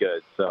sound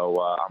good. So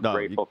I'm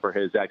grateful for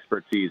his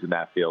expertise in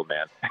that field,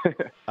 man.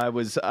 I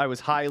was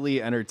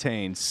highly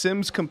entertained.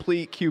 Sims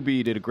Complete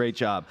QB did a great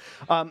job.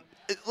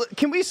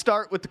 Can we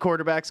start with the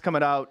quarterbacks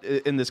coming out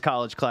in this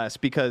college class?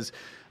 Because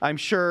I'm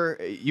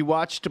sure you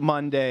watched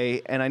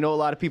Monday, and I know a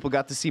lot of people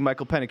got to see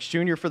Michael Penix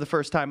Jr. for the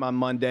first time on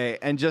Monday,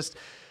 and just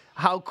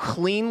how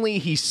cleanly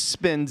he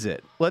spins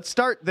it. Let's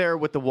start there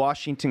with the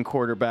Washington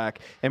quarterback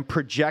and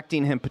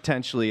projecting him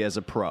potentially as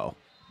a pro.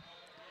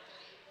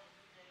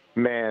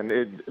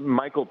 Man,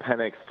 Michael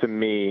Penix to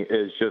me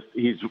is just,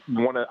 he's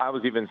one of, I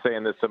was even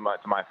saying this to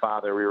my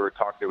father. We were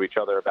talking to each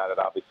other about it,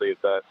 obviously,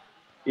 that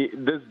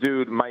this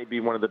dude might be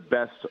one of the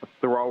best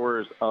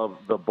throwers of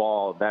the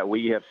ball that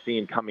we have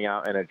seen coming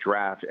out in a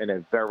draft in a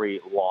very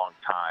long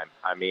time.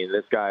 I mean,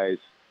 this guy's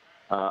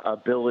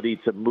ability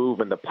to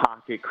move in the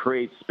pocket,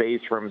 create space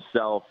for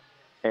himself,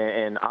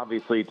 and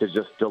obviously to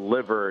just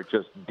deliver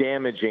just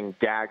damaging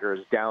daggers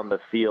down the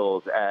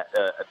field at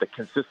the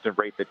consistent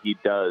rate that he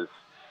does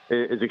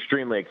is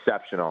extremely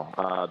exceptional.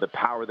 The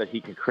power that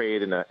he can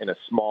create in a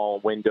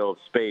small window of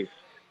space,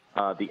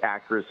 the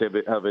accuracy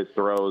of his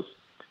throws,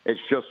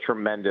 it's just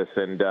tremendous.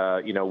 And,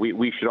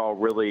 we should all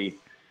really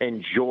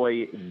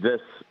enjoy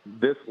this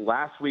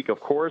last week,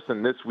 of course,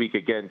 and this week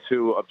again,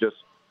 too, of just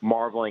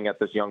marveling at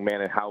this young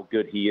man and how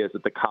good he is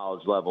at the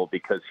college level,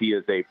 because he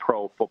is a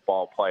pro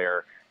football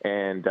player,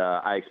 and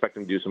I expect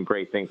him to do some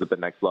great things at the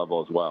next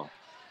level as well.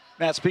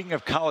 Matt, speaking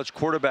of college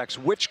quarterbacks,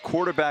 which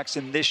quarterbacks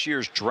in this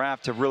year's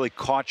draft have really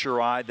caught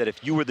your eye that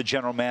if you were the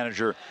general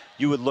manager,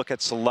 you would look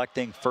at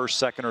selecting first,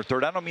 second, or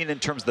third? I don't mean in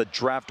terms of the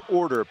draft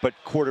order, but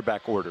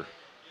quarterback order.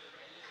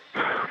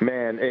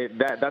 Man,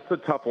 that's a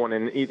tough one.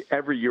 And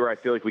every year I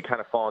feel like we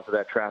kind of fall into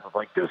that trap of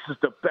like, this is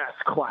the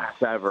best class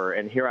ever.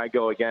 And here I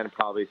go again,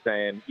 probably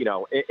saying,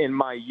 in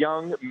my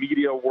young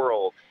media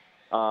world,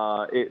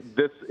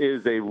 this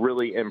is a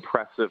really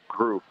impressive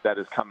group that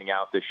is coming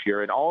out this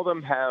year, and all of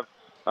them have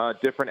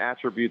different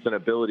attributes and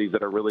abilities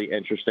that are really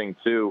interesting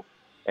too.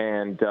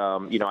 And,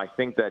 I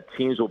think that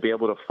teams will be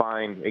able to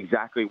find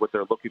exactly what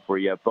they're looking for.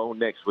 You have Bo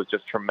Nix with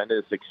just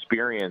tremendous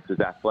experience, his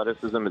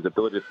athleticism, his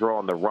ability to throw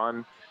on the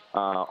run,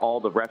 all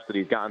the reps that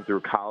he's gotten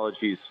through college.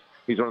 He's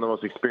one of the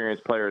most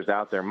experienced players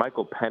out there.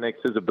 Michael Penix,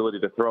 his ability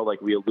to throw,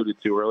 like we alluded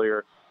to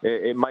earlier,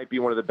 it might be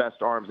one of the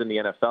best arms in the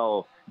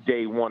NFL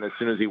day one as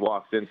soon as he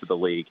walks into the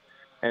league.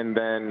 And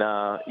then,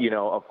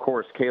 of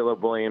course,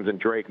 Caleb Williams and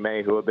Drake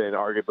May, who have been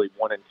arguably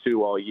 1 and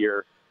 2 all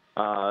year,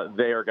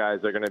 they are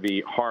guys that are going to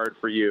be hard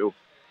for you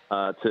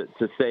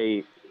to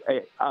say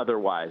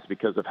otherwise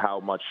because of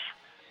how much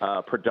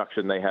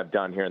production they have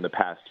done here in the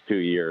past 2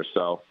 years.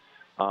 So,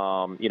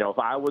 if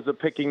I was a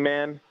picking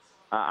man,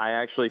 I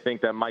actually think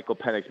that Michael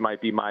Penix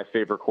might be my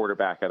favorite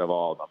quarterback out of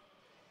all of them.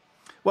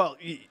 Well,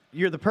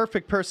 you're the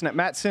perfect person.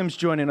 Matt Sims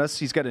joining us.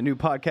 He's got a new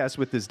podcast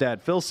with his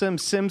dad, Phil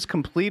Sims. Sims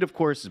Complete, of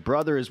course, his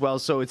brother as well.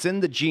 So it's in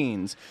the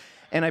genes.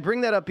 And I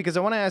bring that up because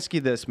I want to ask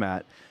you this,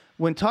 Matt.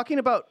 When talking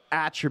about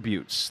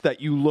attributes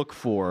that you look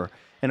for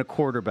in a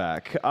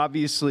quarterback,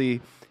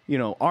 obviously,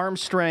 arm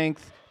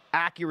strength,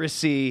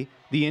 accuracy,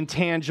 the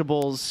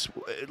intangibles,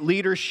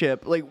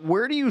 leadership, like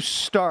where do you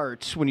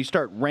start when you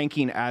start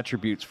ranking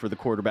attributes for the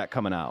quarterback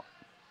coming out?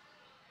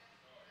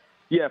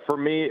 Yeah, for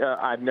me,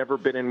 I've never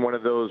been in one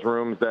of those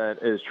rooms that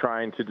is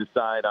trying to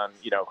decide on,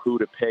 who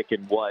to pick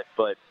and what.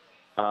 But,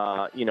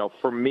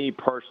 for me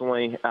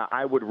personally,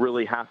 I would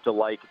really have to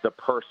like the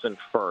person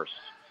first.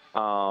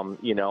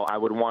 I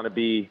would want to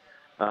be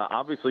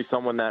obviously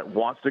someone that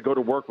wants to go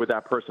to work with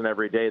that person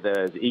every day, that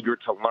is eager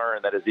to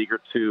learn, that is eager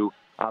to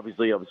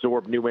obviously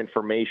absorb new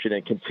information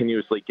and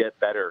continuously get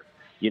better.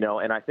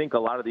 And I think a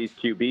lot of these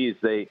QBs,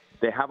 they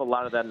have a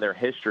lot of that in their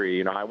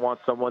history. I want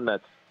someone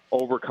that's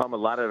overcome a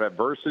lot of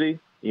adversity,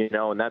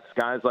 and that's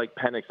guys like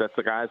Penix, that's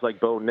the guys like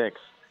Bo Nix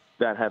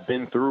that have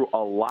been through a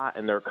lot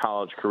in their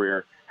college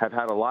career, have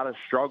had a lot of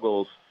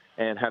struggles,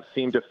 and have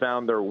seemed to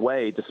found their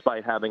way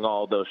despite having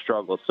all those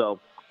struggles.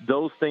 So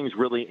those things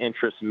really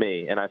interest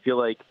me, and I feel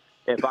like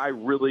if I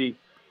really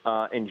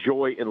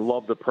enjoy and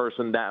love the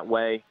person that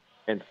way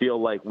and feel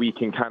like we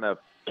can kind of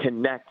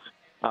connect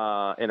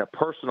in a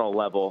personal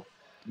level,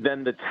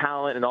 then the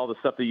talent and all the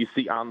stuff that you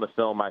see on the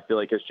film, I feel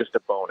like is just a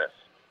bonus.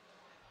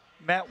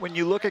 Matt, when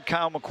you look at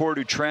Kyle McCord,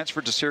 who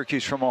transferred to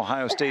Syracuse from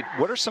Ohio State,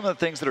 what are some of the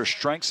things that are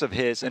strengths of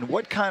his, and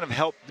what kind of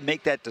helped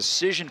make that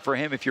decision for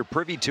him, if you're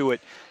privy to it,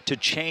 to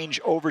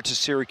change over to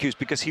Syracuse?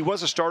 Because he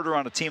was a starter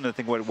on a team that I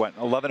think went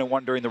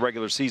 11-1 during the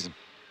regular season.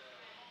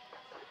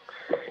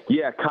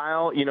 Yeah,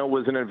 Kyle,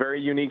 was in a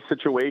very unique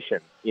situation,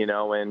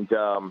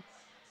 and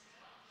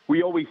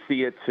we always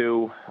see it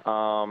too,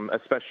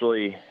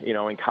 especially,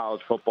 in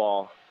college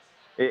football.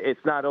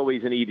 It's not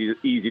always an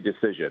easy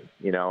decision,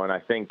 and I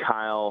think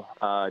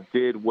Kyle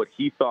did what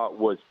he thought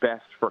was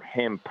best for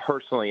him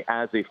personally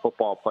as a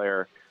football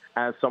player,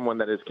 as someone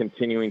that is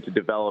continuing to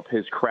develop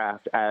his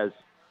craft as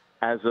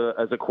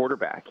a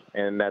quarterback,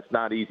 and that's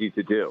not easy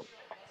to do.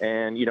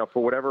 And,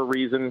 for whatever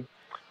reason,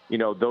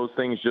 those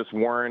things just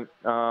weren't,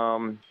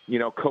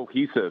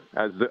 cohesive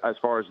as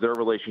far as their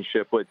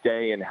relationship with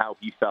Day and how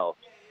he felt.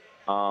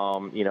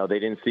 They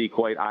didn't see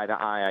quite eye to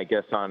eye, I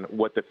guess, on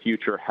what the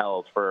future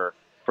held for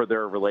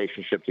their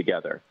relationship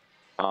together.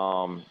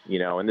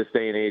 In this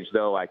day and age,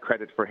 though, I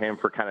credit for him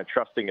for kind of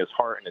trusting his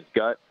heart and his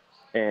gut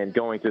and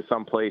going to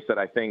some place that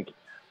I think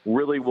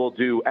really will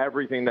do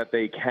everything that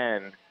they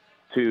can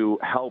to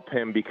help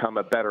him become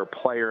a better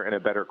player and a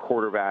better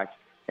quarterback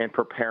and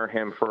prepare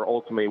him for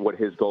ultimately what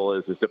his goal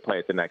is to play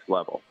at the next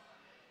level.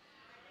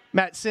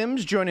 Matt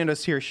Sims joining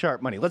us here,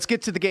 Sharp Money. Let's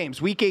get to the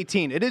games. Week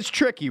 18. It is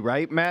tricky,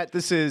 right, Matt?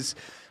 This is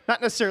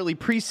not necessarily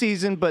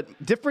preseason,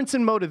 but difference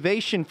in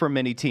motivation for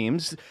many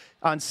teams.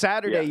 On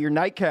Saturday, your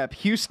nightcap,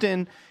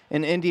 Houston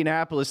and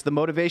Indianapolis, the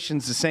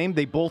motivation's the same.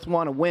 They both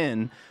want to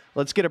win.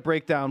 Let's get a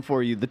breakdown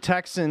for you. The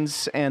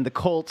Texans and the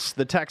Colts,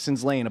 the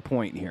Texans laying a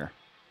point here.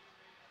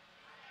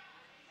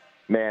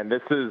 Man,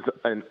 this is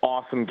an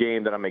awesome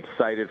game that I'm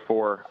excited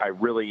for. I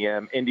really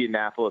am.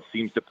 Indianapolis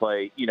seems to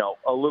play,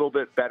 a little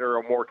bit better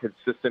or more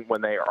consistent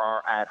when they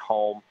are at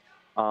home.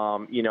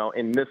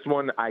 In this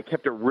one, I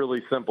kept it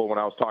really simple when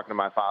I was talking to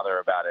my father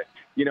about it.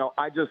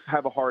 I just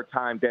have a hard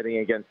time betting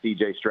against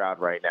C.J. Stroud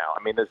right now.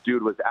 I mean, this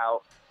dude was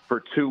out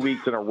for 2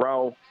 weeks in a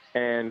row,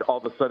 and all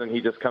of a sudden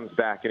he just comes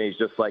back, and he's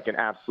just like an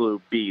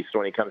absolute beast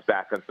when he comes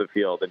back onto the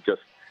field and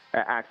just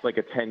acts like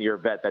a 10-year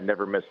vet that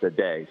never missed a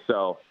day.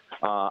 So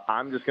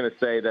I'm just going to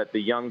say that the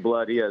young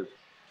blood,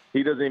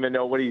 he doesn't even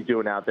know what he's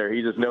doing out there.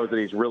 He just knows that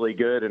he's really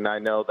good, and I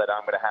know that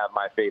I'm going to have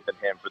my faith in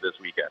him for this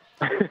weekend.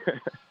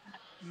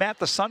 Matt,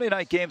 the Sunday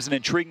night game is an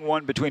intriguing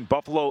one between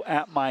Buffalo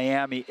at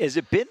Miami. Has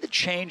it been the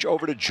change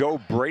over to Joe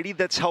Brady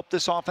that's helped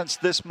this offense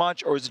this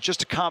much, or is it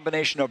just a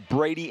combination of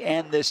Brady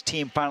and this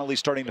team finally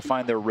starting to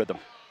find their rhythm?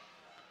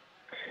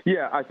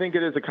 Yeah, I think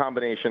it is a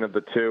combination of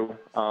the two.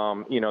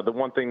 The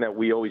one thing that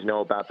we always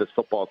know about this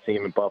football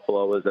team in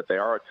Buffalo is that they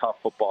are a tough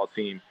football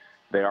team.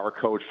 They are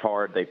coached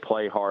hard. They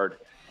play hard.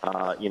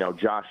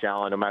 Josh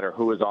Allen, no matter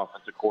who is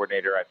offensive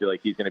coordinator, I feel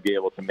like he's going to be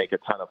able to make a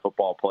ton of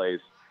football plays.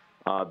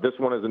 This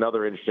one is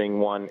another interesting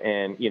one,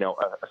 and,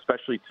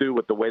 especially, too,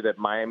 with the way that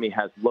Miami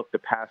has looked the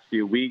past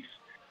few weeks,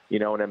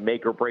 in a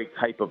make-or-break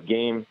type of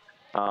game.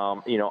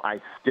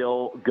 I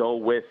still go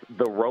with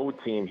the road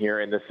team here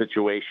in this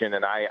situation,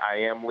 and I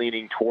am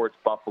leaning towards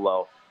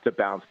Buffalo to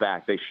bounce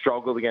back. They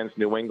struggled against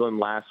New England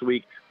last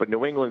week, but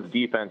New England's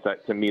defense,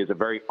 to me, is a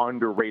very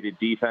underrated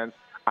defense.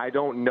 I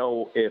don't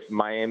know if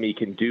Miami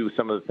can do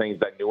some of the things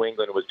that New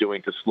England was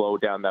doing to slow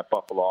down that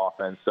Buffalo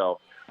offense. So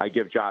I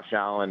give Josh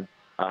Allen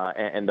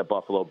and the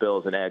Buffalo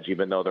Bills an edge,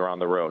 even though they're on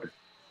the road.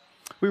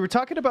 We were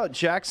talking about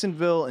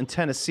Jacksonville and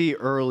Tennessee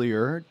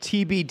earlier.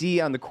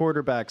 TBD on the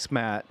quarterbacks,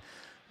 Matt.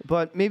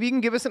 But maybe you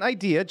can give us an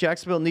idea.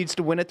 Jacksonville needs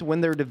to win it to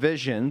win their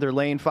division. They're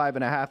laying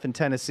 5.5 in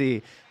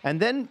Tennessee. And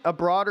then a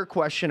broader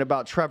question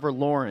about Trevor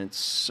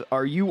Lawrence.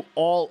 Are you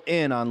all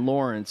in on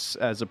Lawrence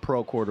as a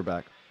pro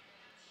quarterback?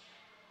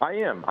 I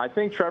am. I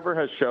think Trevor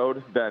has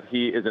showed that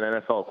he is an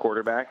NFL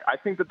quarterback. I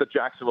think that the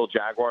Jacksonville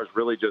Jaguars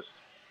really just,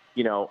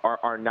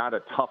 are not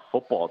a tough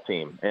football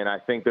team. And I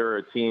think they're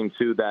a team,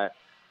 too, that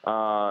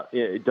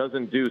it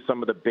doesn't do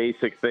some of the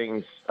basic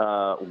things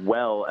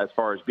well as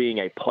far as being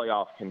a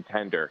playoff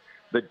contender.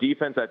 The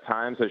defense at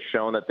times has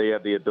shown that they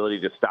have the ability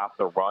to stop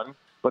the run,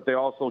 but they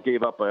also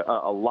gave up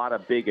a lot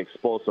of big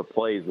explosive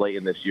plays late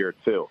in this year,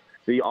 too.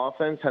 The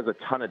offense has a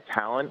ton of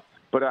talent,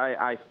 but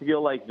I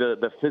feel like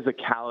the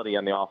physicality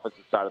on the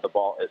offensive side of the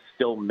ball is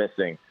still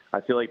missing. I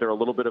feel like they're a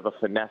little bit of a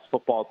finesse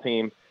football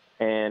team,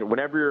 and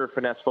whenever you're a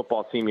finesse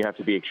football team, you have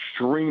to be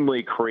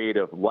extremely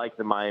creative, like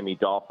the Miami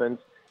Dolphins,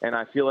 and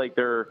I feel like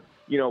they're,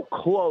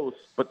 close,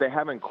 but they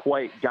haven't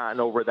quite gotten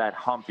over that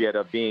hump yet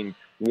of being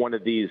one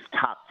of these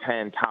top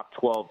 10, top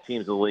 12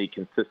 teams in the league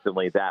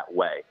consistently that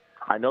way.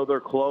 I know they're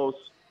close,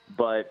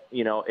 but,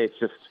 it's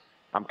just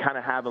I'm kind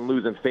of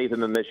losing faith in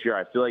them this year.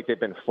 I feel like they've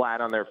been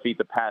flat on their feet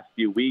the past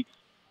few weeks,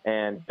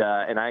 and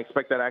I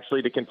expect that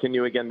actually to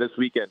continue again this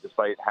weekend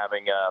despite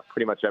having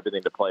pretty much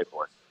everything to play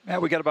for.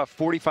 Matt, we got about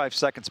 45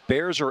 seconds.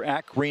 Bears are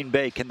at Green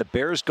Bay. Can the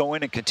Bears go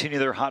in and continue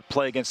their hot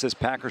play against this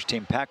Packers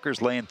team?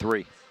 Packers laying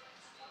 3.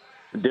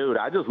 Dude,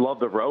 I just love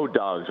the road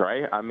dogs,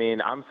 right? I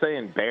mean, I'm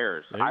saying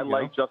Bears. I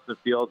like Justin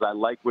Fields. I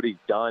like what he's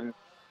done.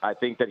 I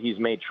think that he's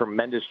made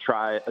tremendous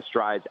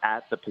strides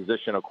at the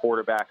position of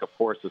quarterback, of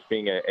course, as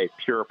being a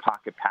pure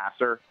pocket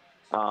passer.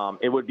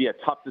 It would be a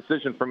tough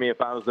decision for me if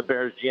I was the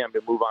Bears GM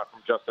to move on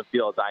from Justin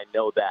Fields. I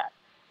know that.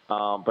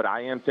 But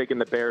I am taking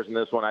the Bears in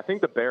this one. I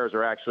think the Bears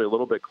are actually a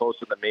little bit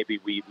closer than maybe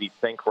we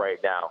think right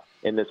now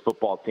in this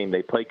football team.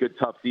 They play good,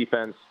 tough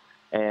defense.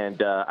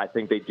 And I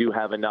think they do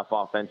have enough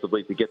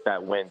offensively to get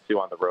that win, too,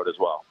 on the road as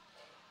well.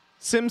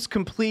 Sims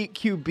Complete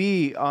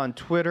QB on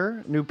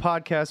Twitter. New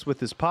podcast with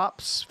his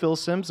pops. Phil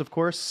Sims, of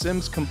course.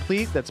 Sims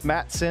Complete. That's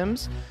Matt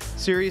Sims.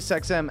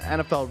 SiriusXM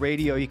NFL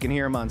Radio. You can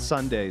hear him on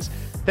Sundays.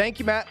 Thank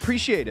you, Matt.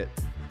 Appreciate it.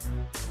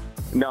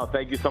 No,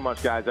 thank you so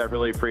much, guys. I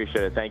really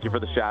appreciate it. Thank you for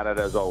the shout-out,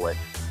 as always.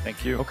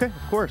 Thank you. Okay,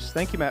 of course.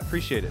 Thank you, Matt.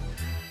 Appreciate it.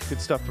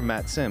 Good stuff from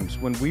Matt Sims.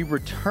 When we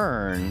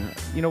return,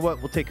 you know what?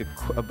 We'll take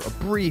a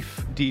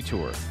brief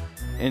detour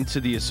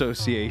into the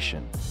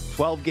association.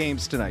 12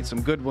 games tonight.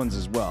 Some good ones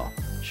as well.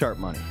 Sharp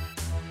money.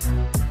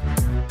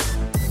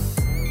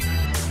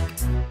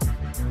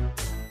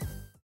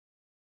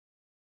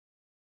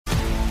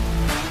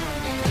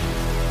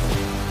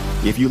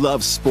 If you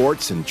love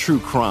sports and true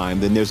crime,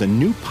 then there's a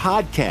new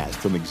podcast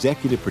from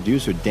executive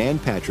producer Dan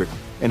Patrick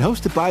and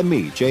hosted by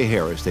me, Jay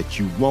Harris, that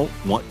you won't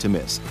want to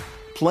miss.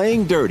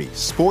 Playing Dirty: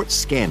 Sports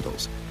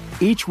Scandals.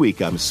 Each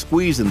week, I'm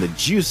squeezing the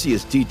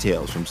juiciest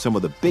details from some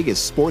of the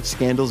biggest sports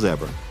scandals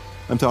ever.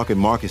 I'm talking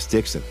Marcus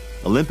Dixon,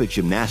 Olympic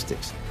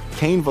gymnastics,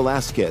 Cain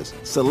Velasquez,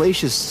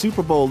 salacious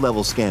Super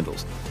Bowl-level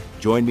scandals.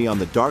 Join me on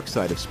the dark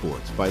side of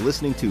sports by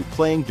listening to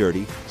Playing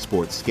Dirty: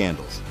 Sports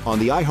Scandals on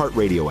the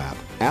iHeartRadio app,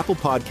 Apple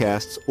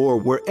Podcasts, or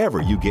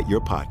wherever you get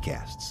your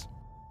podcasts.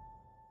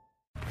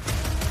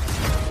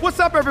 What's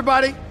up,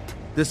 everybody?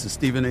 This is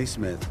Stephen A.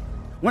 Smith.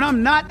 When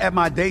I'm not at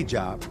my day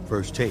job,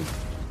 First Take,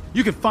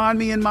 you can find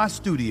me in my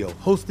studio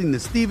hosting the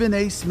Stephen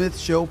A. Smith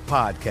Show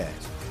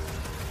podcast.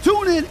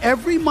 Tune in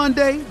every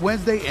Monday,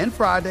 Wednesday, and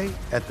Friday,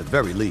 at the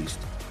very least,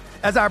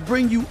 as I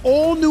bring you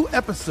all new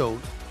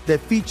episodes that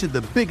feature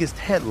the biggest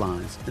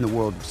headlines in the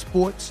world of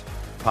sports,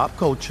 pop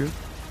culture,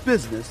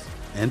 business,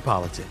 and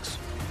politics.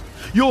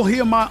 You'll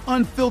hear my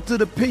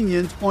unfiltered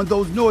opinions on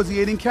those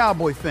nauseating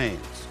Cowboy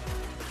fans,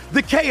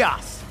 the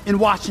chaos in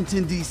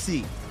Washington,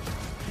 D.C.,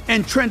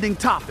 and trending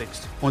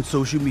topics on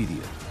social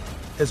media,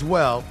 as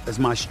well as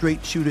my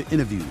straight shooter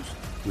interviews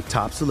with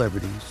top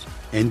celebrities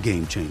and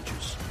game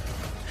changers.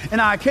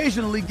 And I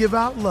occasionally give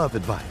out love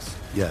advice.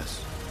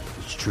 Yes,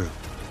 it's true.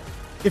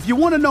 If you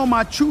want to know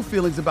my true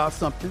feelings about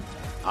something,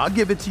 I'll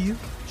give it to you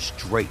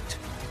straight.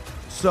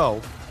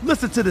 So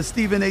listen to the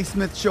Stephen A.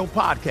 Smith Show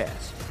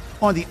podcast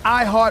on the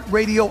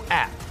iHeartRadio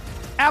app,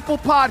 Apple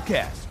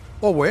Podcasts,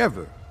 or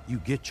wherever you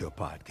get your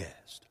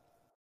podcast.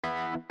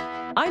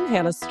 I'm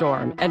Hannah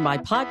Storm, and my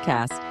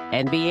podcast,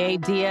 NBA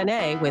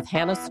DNA with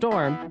Hannah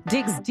Storm,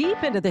 digs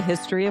deep into the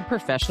history of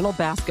professional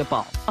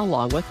basketball,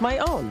 along with my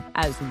own,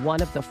 as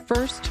one of the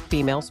first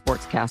female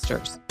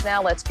sportscasters.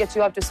 Now let's get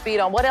you up to speed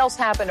on what else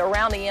happened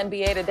around the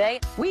NBA today.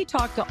 We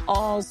talked to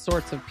all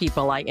sorts of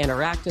people I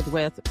interacted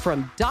with,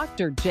 from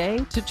Dr.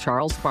 J to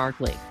Charles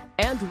Barkley,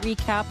 and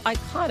recap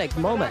iconic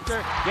moments.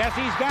 Yes,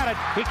 he's got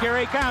it. Here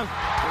he comes.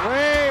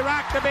 Way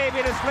rock the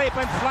baby to sleep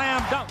and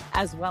slam dunk.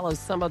 As well as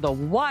some of the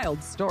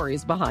wild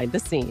stories behind the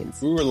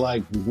scenes. We were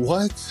like,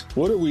 what?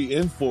 What are we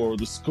in for?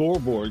 The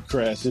scoreboard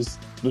crashes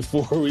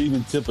before we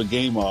even tip a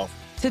game off.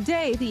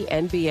 Today, the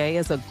NBA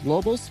is a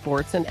global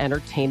sports and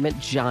entertainment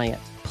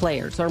giant.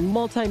 Players are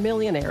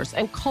multimillionaires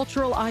and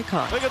cultural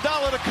icons.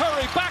 Iguodala to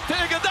Curry, back to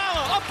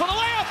Iguodala, up for the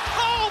layup.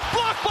 Oh,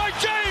 blocked by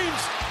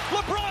James.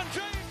 LeBron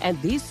James. And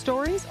these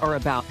stories are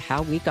about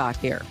how we got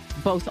here,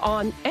 both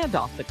on and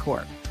off the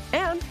court.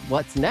 And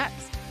what's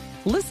next?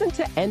 Listen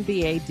to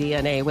NBA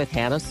DNA with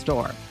Hannah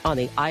Storm on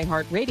the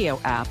iHeartRadio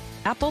app,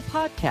 Apple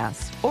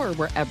Podcasts, or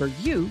wherever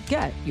you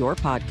get your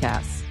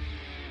podcasts.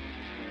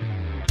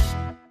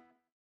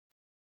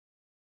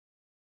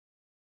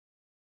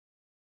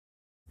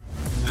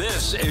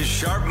 This is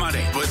Sharp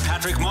Money with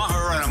Patrick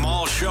Maher and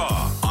Amal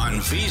Shaw on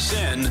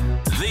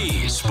VSiN,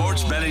 the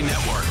Sports Betting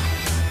Network.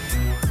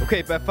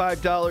 Okay, bet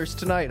 $5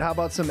 tonight. How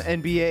about some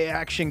NBA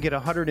action? Get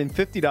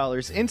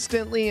 $150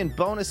 instantly in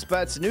bonus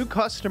bets. New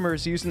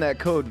customers using that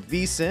code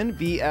VSiN,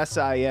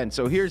 V-S-I-N.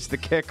 So here's the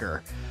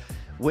kicker.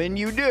 When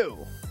you do,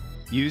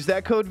 use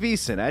that code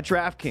VSiN at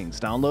DraftKings.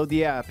 Download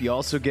the app. You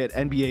also get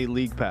NBA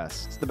League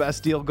Pass. It's the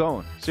best deal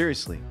going.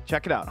 Seriously.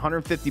 Check it out.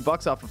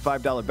 $150 off a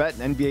 $5 bet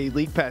in NBA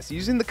League Pass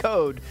using the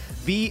code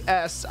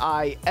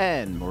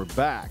VSIN. We're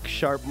back.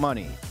 Sharp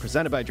Money.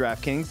 Presented by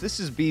DraftKings. This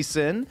is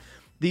VSiN,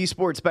 the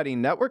Sports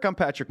Betting Network. I'm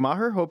Patrick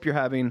Maher. Hope you're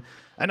having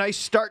a nice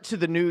start to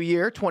the new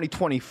year,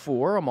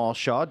 2024. Amal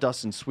Shaw,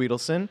 Dustin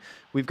Sweetelson.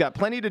 We've got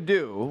plenty to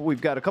do.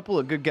 We've got a couple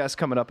of good guests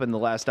coming up in the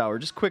last hour.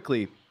 Just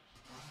quickly,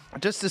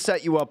 just to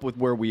set you up with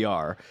where we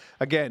are.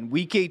 Again,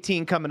 Week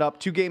 18 coming up.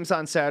 2 games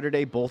on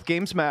Saturday. Both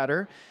games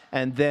matter.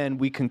 And then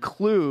we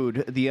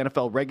conclude the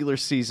NFL regular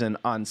season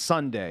on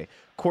Sunday.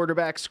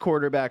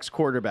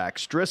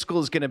 Quarterbacks. Driscoll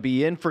is going to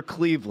be in for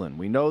Cleveland.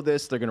 We know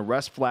this. They're going to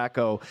rest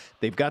Flacco.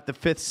 They've got the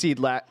 5th seed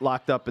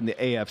locked up in the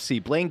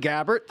AFC. Blaine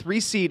Gabbert, 3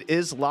 seed,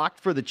 is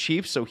locked for the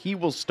Chiefs, so he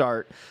will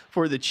start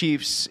for the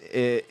Chiefs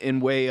in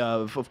way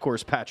of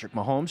course, Patrick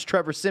Mahomes.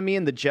 Trevor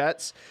Siemian, the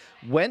Jets.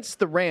 Wentz,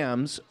 the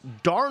Rams.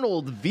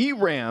 Darnold, the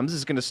Rams,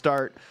 is going to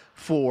start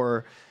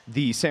for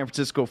the San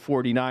Francisco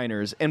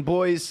 49ers. And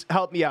boys,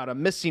 help me out.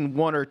 I'm missing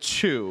one or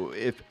two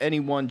if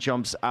anyone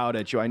jumps out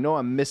at you. I know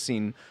I'm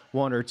missing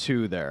one or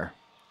two there.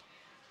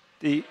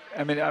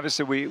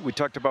 Obviously, we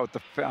talked about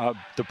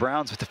the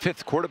Browns with the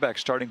 5th quarterback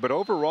starting, but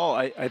overall,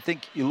 I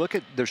think you look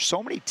at, there's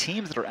so many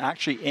teams that are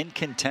actually in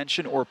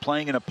contention or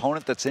playing an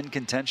opponent that's in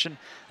contention.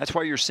 That's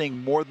why you're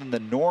seeing more than the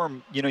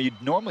norm. You know, you'd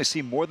normally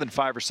see more than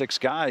 5 or 6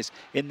 guys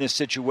in this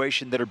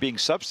situation that are being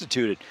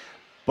substituted.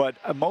 But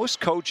most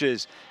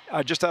coaches,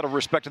 just out of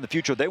respect in the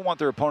future, they want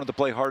their opponent to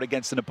play hard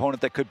against an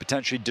opponent that could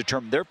potentially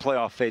determine their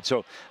playoff fate. So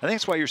I think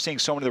that's why you're seeing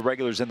so many of the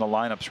regulars in the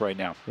lineups right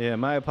now. Yeah,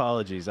 my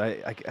apologies.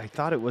 I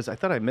thought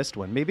I missed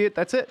one. Maybe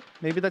that's it.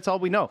 Maybe that's all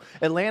we know.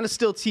 Atlanta's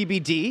still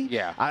TBD.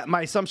 Yeah.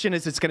 My assumption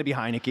is it's going to be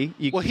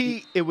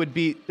Heineke.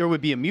 There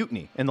would be a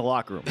mutiny in the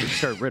locker room with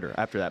Sir Ritter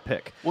after that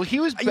pick. Well,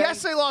 he was.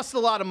 Yes, they lost a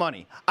lot of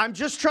money. I'm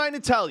just trying to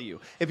tell you,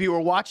 if you were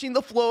watching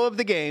the flow of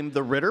the game,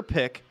 the Ritter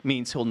pick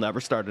means he'll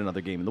never start another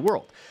game in the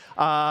world.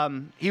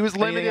 He was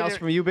limited. Anything else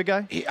from you, big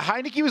guy?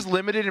 Heineke was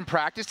limited in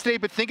practice today,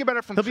 but think about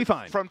it from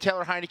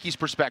Taylor Heineke's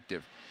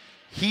perspective.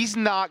 He's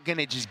not going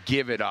to just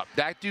give it up.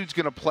 That dude's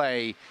going to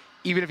play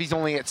even if he's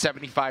only at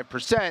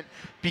 75%,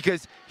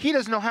 because he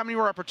doesn't know how many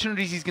more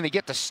opportunities he's going to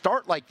get to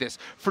start like this.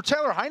 For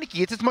Taylor Heineke,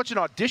 it's as much an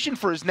audition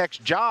for his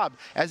next job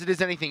as it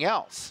is anything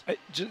else.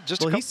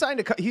 He signed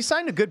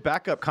a good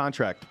backup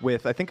contract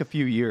with, I think, a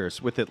few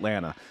years with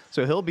Atlanta.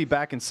 So he'll be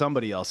backing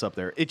somebody else up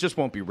there. It just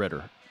won't be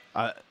Ritter.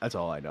 That's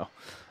all I know.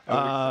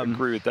 I would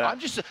agree with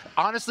that.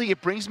 Honestly,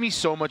 it brings me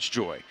so much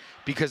joy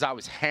because I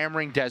was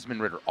hammering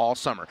Desmond Ritter all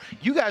summer.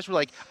 You guys were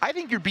like, I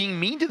think you're being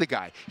mean to the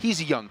guy.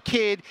 He's a young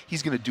kid.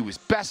 He's going to do his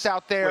best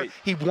out there.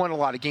 He won a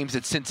lot of games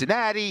at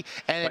Cincinnati.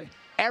 And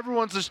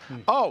everyone's just,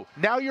 oh,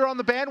 now you're on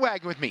the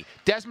bandwagon with me.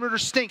 Desmond Ritter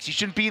stinks. He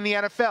shouldn't be in the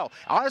NFL.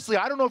 Honestly,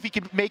 I don't know if he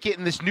can make it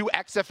in this new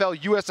XFL,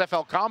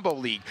 USFL combo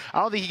league.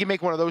 I don't think he can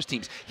make one of those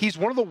teams. He's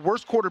one of the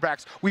worst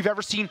quarterbacks we've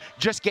ever seen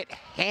just get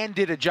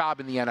handed a job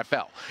in the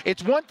NFL.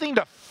 It's one thing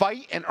to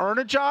fight and earn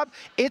a job.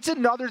 It's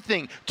another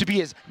thing to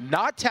be as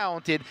not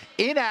talented,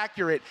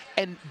 inaccurate,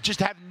 and just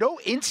have no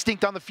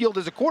instinct on the field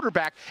as a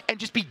quarterback and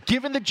just be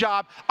given the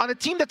job on a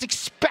team that's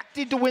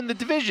expected to win the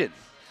division.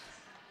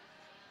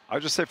 I'll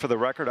just say for the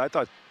record, I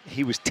thought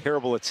he was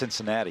terrible at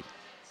Cincinnati.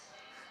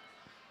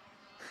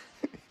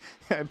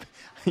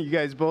 You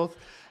guys both?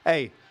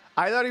 Hey,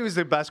 I thought he was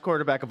the best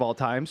quarterback of all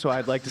time, so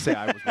I'd like to say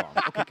I was wrong.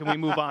 Okay, can we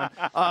move on?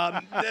 No,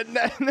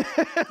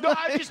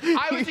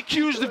 I was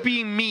accused of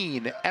being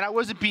mean, and I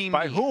wasn't being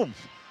By mean. whom?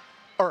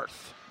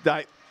 Earth.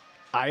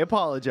 I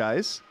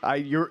apologize.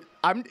 You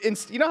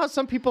know how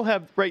some people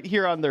have right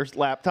here on their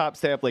laptops,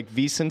 they have like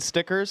VSiN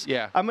stickers?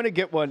 Yeah. I'm going to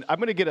get one. I'm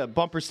going to get a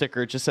bumper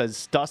sticker. It just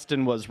says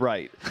Dustin was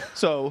right.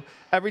 So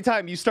every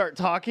time you start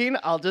talking,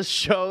 I'll just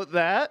show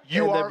that.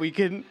 You are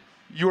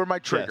my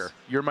trigger. Yes.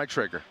 You're my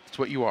trigger. That's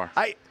what you are.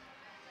 I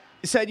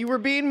said you were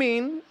being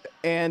mean,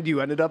 and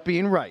you ended up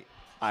being right.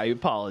 I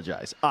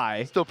apologize.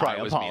 Still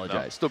probably was mean,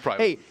 though. Still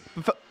probably.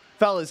 Hey,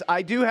 fellas,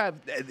 I do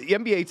have the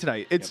NBA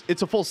tonight.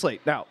 It's a full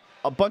slate. Now,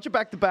 a bunch of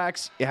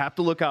back-to-backs. You have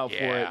to look out for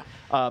it.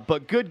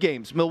 But good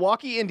games.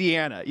 Milwaukee,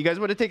 Indiana. You guys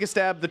want to take a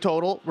stab at the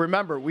total?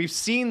 Remember, we've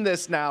seen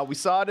this now. We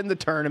saw it in the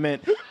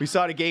tournament. We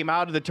saw it a game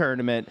out of the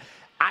tournament.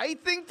 I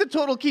think the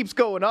total keeps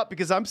going up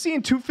because I'm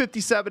seeing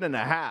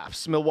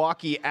 257.5.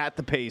 Milwaukee at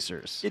the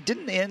Pacers. It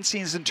didn't the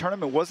in-season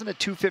tournament. Wasn't it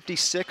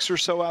 256 or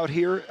so out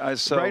here?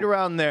 Right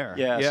around there.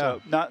 Yeah.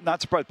 So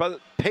not surprised. But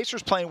the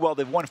Pacers playing well.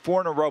 They've won 4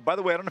 in a row. By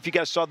the way, I don't know if you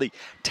guys saw the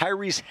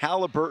Tyrese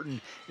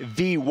Halliburton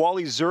v.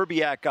 Wally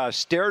Szczerbiak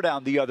stare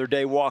down the other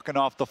day walking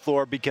off the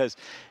floor because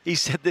he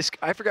said this.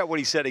 I forgot what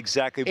he said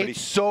exactly. But it's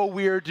so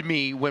weird to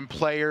me when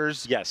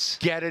players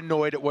get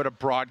annoyed at what a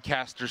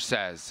broadcaster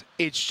says.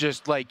 It's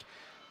just like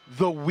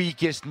the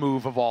weakest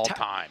move of all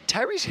time.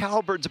 Tyrese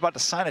Halliburton's about to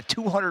sign a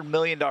 $200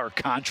 million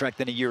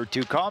contract in a year or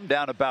two. Calm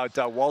down about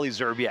Wally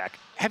Szczerbiak.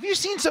 Have you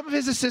seen some of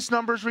his assist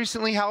numbers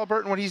recently,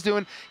 Halliburton, what he's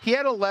doing? He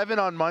had 11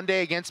 on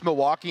Monday against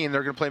Milwaukee, and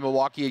they're going to play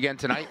Milwaukee again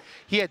tonight.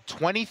 He had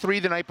 23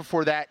 the night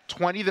before that,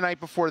 20 the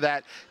night before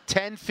that,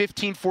 10,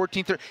 15,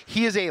 14, 13.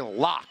 He is a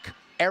lock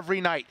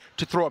every night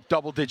to throw up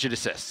double-digit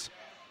assists.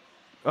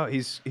 Oh,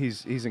 he's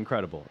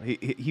incredible.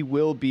 He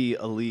will be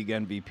a league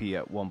MVP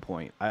at one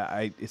point.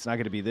 It's not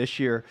going to be this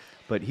year,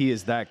 but he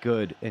is that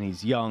good, and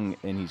he's young,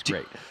 and he's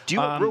great. Do you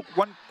have a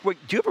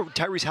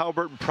Tyrese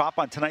Halliburton prop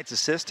on tonight's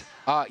assist?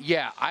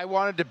 Yeah, I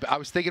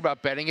was thinking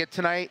about betting it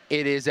tonight.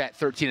 It is at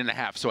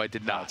 13.5, so I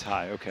did not. It's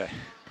high. Okay.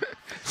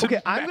 Okay,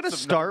 I'm going to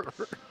start.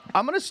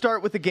 I'm going to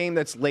start with a game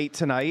that's late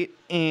tonight,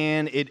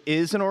 and it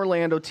is an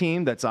Orlando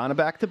team that's on a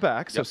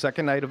back-to-back, so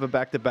second night of a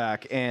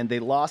back-to-back, and they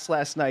lost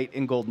last night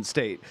in Golden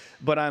State.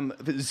 But I'm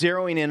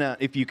zeroing in on,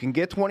 if you can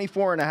get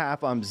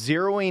 24.5, I'm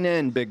zeroing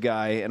in, big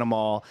guy, and I'm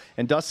all.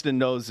 And Dustin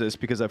knows this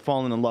because I've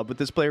fallen in love with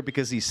this player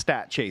because he's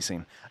stat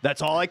chasing.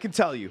 That's all I can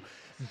tell you.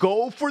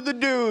 Go for the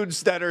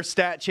dudes that are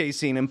stat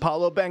chasing, and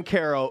Paolo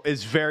Banchero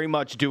is very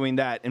much doing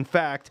that. In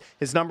fact,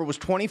 his number was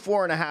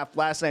 24.5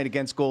 last night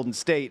against Golden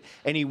State,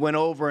 and he went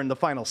over in the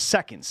final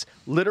seconds,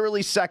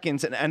 literally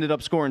seconds, and ended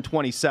up scoring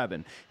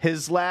 27.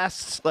 His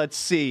last,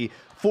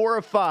 4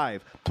 of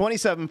 5,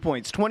 27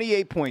 points,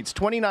 28 points,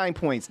 29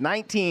 points,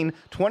 19,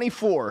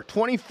 24,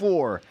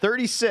 24,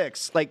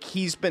 36.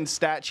 He's been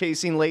stat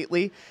chasing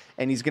lately,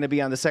 and he's going to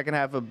be on the second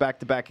half of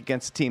back-to-back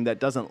against a team that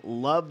doesn't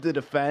love to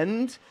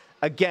defend.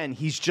 Again,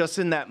 he's just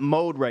in that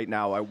mode right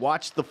now. I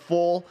watched the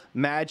full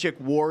Magic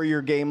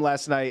Warrior game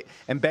last night,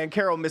 and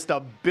Banchero missed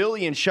a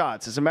billion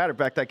shots. As a matter of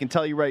fact, I can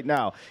tell you right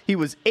now, he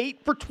was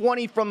 8 for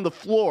 20 from the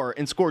floor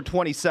and scored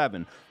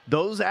 27.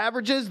 Those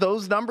averages,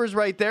 those numbers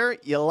right there,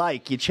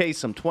 you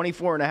chase them.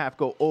 24.5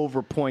 go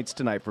over points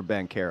tonight for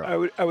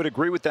Banchero. I would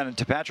agree with that. And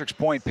to Patrick's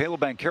point, Paolo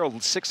Banchero,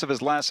 5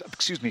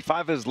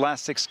 of his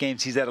last 6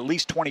 games, he's had at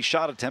least 20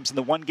 shot attempts. In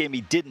the one game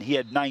he didn't, he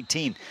had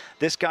 19.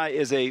 This guy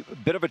is a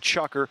bit of a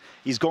chucker.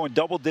 He's going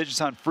double digits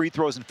on free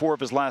throws in 4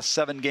 of his last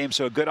 7 games,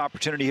 so a good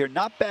opportunity here.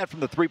 Not bad from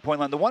the three-point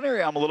line. The one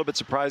area I'm a little bit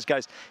surprised,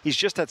 guys, he's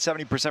just at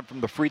 70%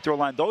 from the free throw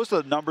line. Those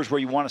are the numbers where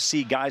you want to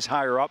see guys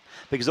higher up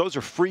because those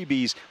are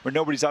freebies where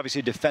nobody's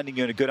obviously defending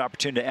you and a good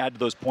opportunity to add to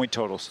those point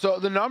totals. So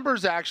the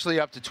number's actually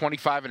up to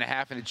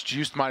 25.5, and it's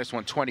juiced minus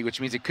 120, which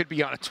means it could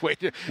be on its way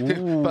to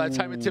by the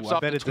time it tips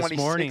off to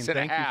 26.5.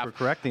 Thank you for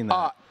correcting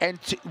that.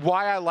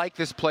 Why I like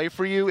this play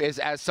for you is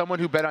as someone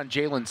who bet on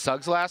Jalen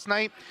Suggs last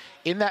night,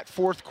 in that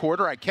fourth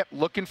quarter, I kept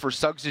looking for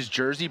Suggs'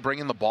 jersey,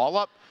 bringing the ball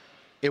up.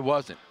 It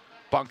wasn't.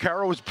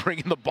 Banchero was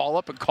bringing the ball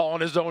up and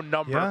calling his own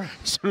number. Yeah.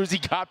 As soon as he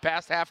got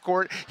past half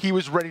court, he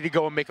was ready to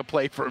go and make a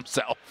play for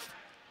himself.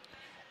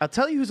 I'll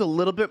tell you who's a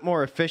little bit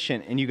more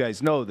efficient, and you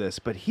guys know this,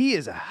 but he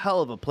is a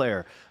hell of a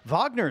player.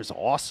 Wagner is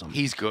awesome.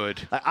 He's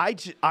good. I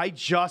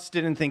just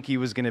didn't think he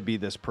was going to be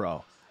this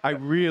pro. I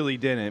really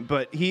didn't.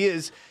 But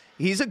he's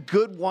a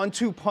good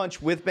 1-2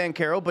 punch with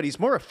Banchero, but he's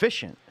more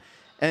efficient.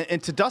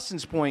 And to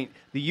Dustin's point,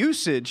 the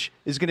usage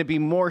is going to be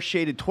more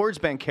shaded towards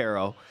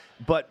Banchero,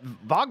 but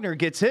Wagner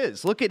gets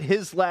his. Look at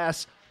his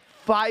last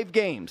 5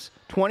 games.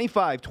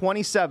 25,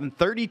 27,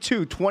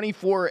 32,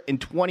 24, and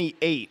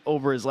 28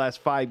 over his last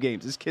 5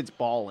 games. This kid's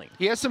balling.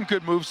 He has some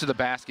good moves to the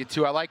basket,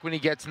 too. I like when he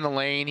gets in the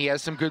lane. He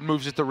has some good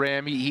moves at the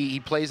rim. He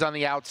plays on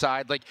the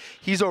outside.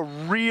 He's a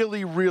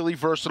really, really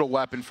versatile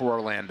weapon for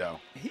Orlando.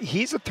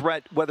 He's a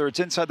threat, whether it's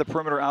inside the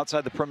perimeter or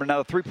outside the perimeter. Now,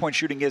 the three-point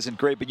shooting isn't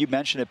great, but you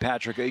mentioned it,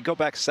 Patrick. You go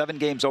back 7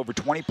 games, over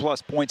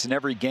 20-plus points in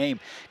every game.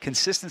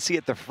 Consistency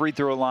at the free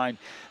throw line.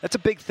 That's a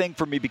big thing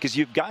for me because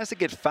you have guys that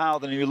get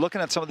fouled, and you're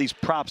looking at some of these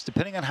props,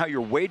 depending on how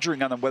you're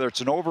wagering on them, whether it's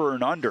an over or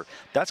an under.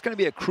 That's going to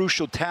be a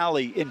crucial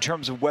tally in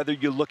terms of whether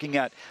you're looking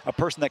at a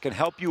person that can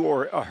help you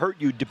or hurt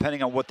you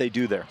depending on what they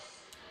do there.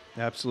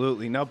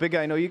 Absolutely. Now, Big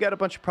Guy, I know you got a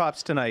bunch of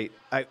props tonight.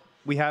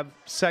 We have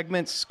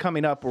segments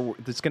coming up where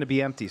it's going to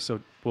be empty,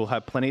 so we'll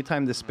have plenty of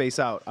time to space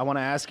out. I want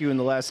to ask you in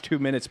the last 2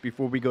 minutes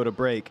before we go to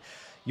break,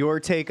 your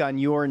take on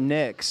your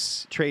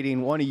Knicks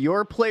trading one of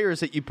your players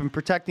that you've been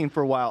protecting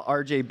for a while,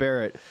 R.J.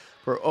 Barrett,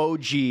 for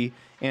OG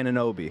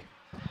Anunoby.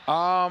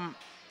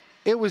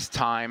 It was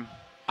time.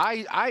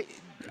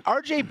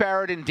 R.J.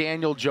 Barrett and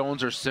Daniel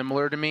Jones are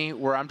similar to me,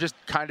 where I'm just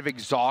kind of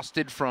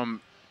exhausted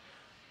from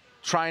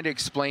trying to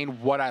explain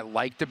what I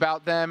liked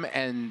about them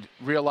and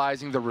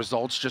realizing the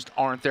results just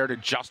aren't there to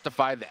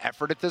justify the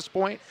effort at this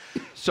point.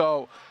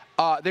 So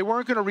they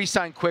weren't going to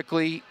re-sign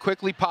Quickly.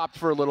 Quickly popped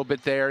for a little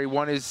bit there. He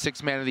won his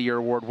Sixth Man of the Year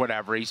award,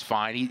 whatever. He's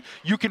fine.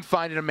 You can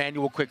find an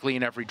Emmanuel Quickly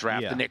in every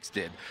draft. The Knicks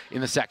did in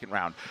the second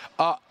round.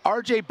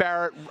 R.J.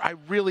 Barrett, I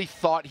really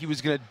thought he was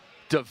going to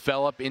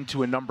develop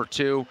into a number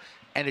 2.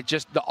 And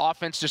the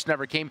offense just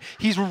never came.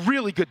 He's a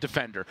really good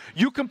defender.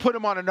 You can put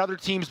him on another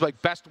team's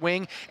best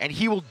wing, and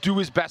he will do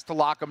his best to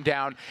lock them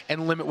down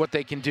and limit what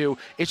they can do.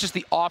 It's just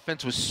the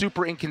offense was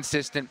super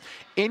inconsistent.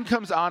 In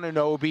comes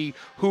Anunoby,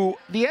 who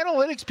the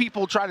analytics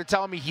people try to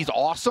tell me he's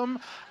awesome.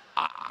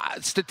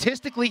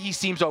 Statistically, he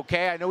seems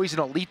okay. I know he's an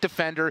elite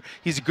defender.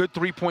 He's a good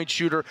three-point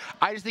shooter.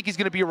 I just think he's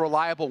going to be a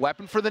reliable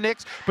weapon for the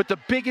Knicks. But the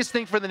biggest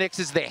thing for the Knicks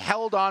is they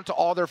held on to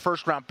all their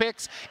first-round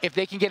picks. If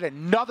they can get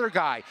another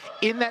guy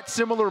in that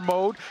similar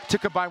mode to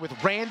combine with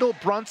Randall,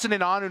 Brunson,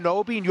 and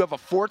Anunoby, and you have a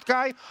fourth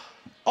guy,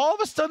 all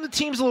of a sudden the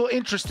team's a little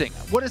interesting.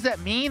 What does that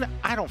mean?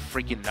 I don't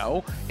freaking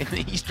know in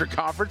the Eastern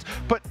Conference.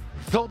 But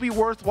they'll be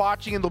worth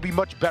watching, and they'll be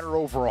much better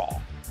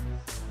overall.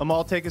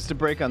 Amal, take us to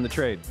break on the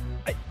trade.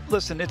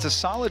 Listen, it's a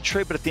solid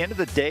trade, but at the end of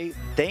the day,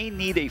 they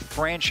need a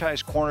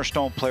franchise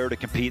cornerstone player to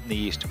compete in the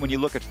East. When you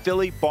look at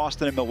Philly,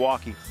 Boston, and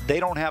Milwaukee, they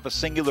don't have a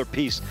singular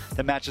piece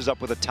that matches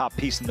up with a top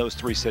piece in those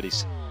 3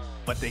 cities.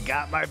 But they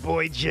got my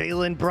boy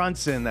Jalen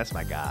Brunson. That's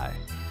my guy.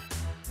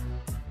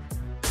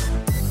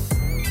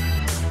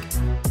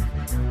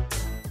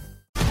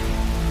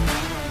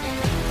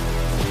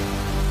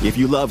 If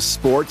you love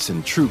sports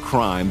and true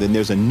crime, then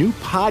there's a new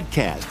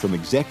podcast from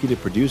executive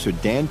producer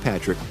Dan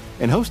Patrick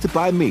and hosted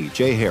by me,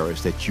 Jay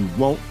Harris, that you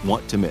won't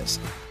want to miss.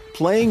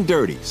 Playing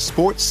Dirty: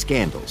 Sports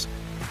Scandals.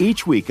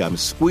 Each week, I'm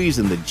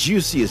squeezing the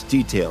juiciest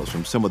details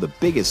from some of the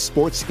biggest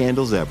sports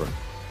scandals ever.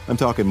 I'm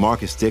talking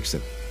Marcus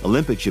Dixon,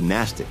 Olympic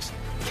gymnastics,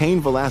 Cain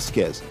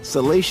Velasquez,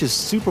 salacious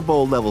Super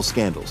Bowl-level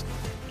scandals.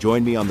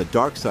 Join me on the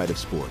dark side of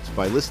sports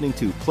by listening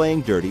to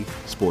Playing Dirty: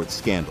 Sports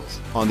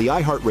Scandals on the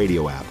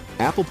iHeartRadio app,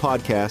 Apple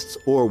Podcasts,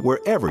 or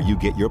wherever you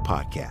get your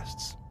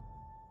podcasts.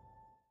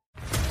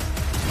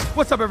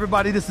 What's up,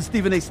 everybody? This is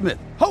Stephen A. Smith,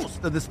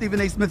 host of the Stephen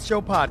A. Smith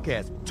Show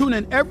podcast. Tune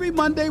in every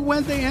Monday,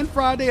 Wednesday, and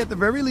Friday at the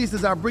very least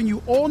as I bring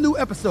you all new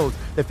episodes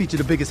that feature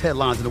the biggest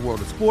headlines in the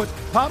world of sports,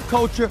 pop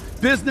culture,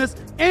 business,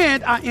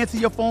 and I answer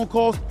your phone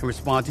calls and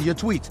respond to your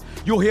tweets.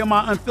 You'll hear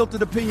my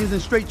unfiltered opinions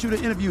and straight-shooter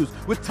interviews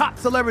with top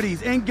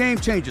celebrities and game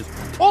changers.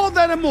 All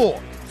that and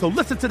more. So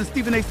listen to the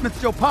Stephen A. Smith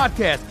Show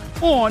podcast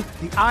on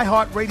the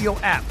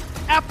iHeartRadio app,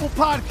 Apple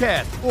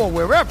Podcasts, or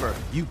wherever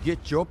you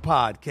get your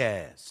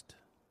podcast.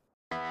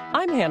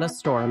 I'm Hannah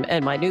Storm,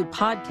 and my new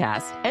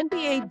podcast,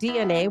 NBA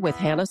DNA with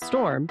Hannah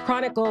Storm,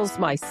 chronicles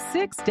my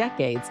 6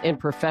 decades in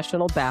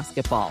professional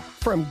basketball.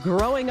 From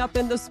growing up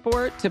in the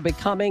sport to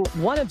becoming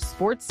one of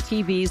sports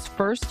TV's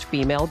first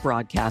female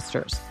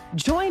broadcasters.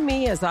 Join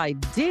me as I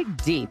dig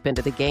deep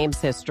into the game's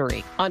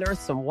history,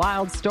 unearth some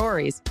wild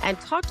stories, and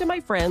talk to my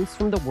friends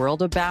from the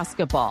world of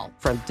basketball,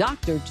 from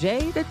Dr.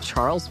 J to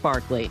Charles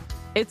Barkley.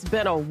 It's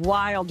been a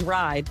wild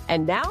ride,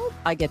 and now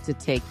I get to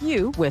take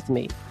you with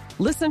me.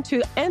 Listen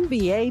to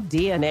NBA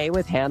DNA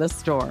with Hannah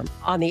Storm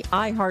on the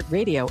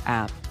iHeartRadio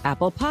app,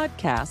 Apple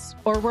Podcasts,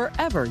 or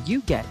wherever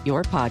you get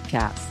your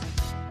podcasts.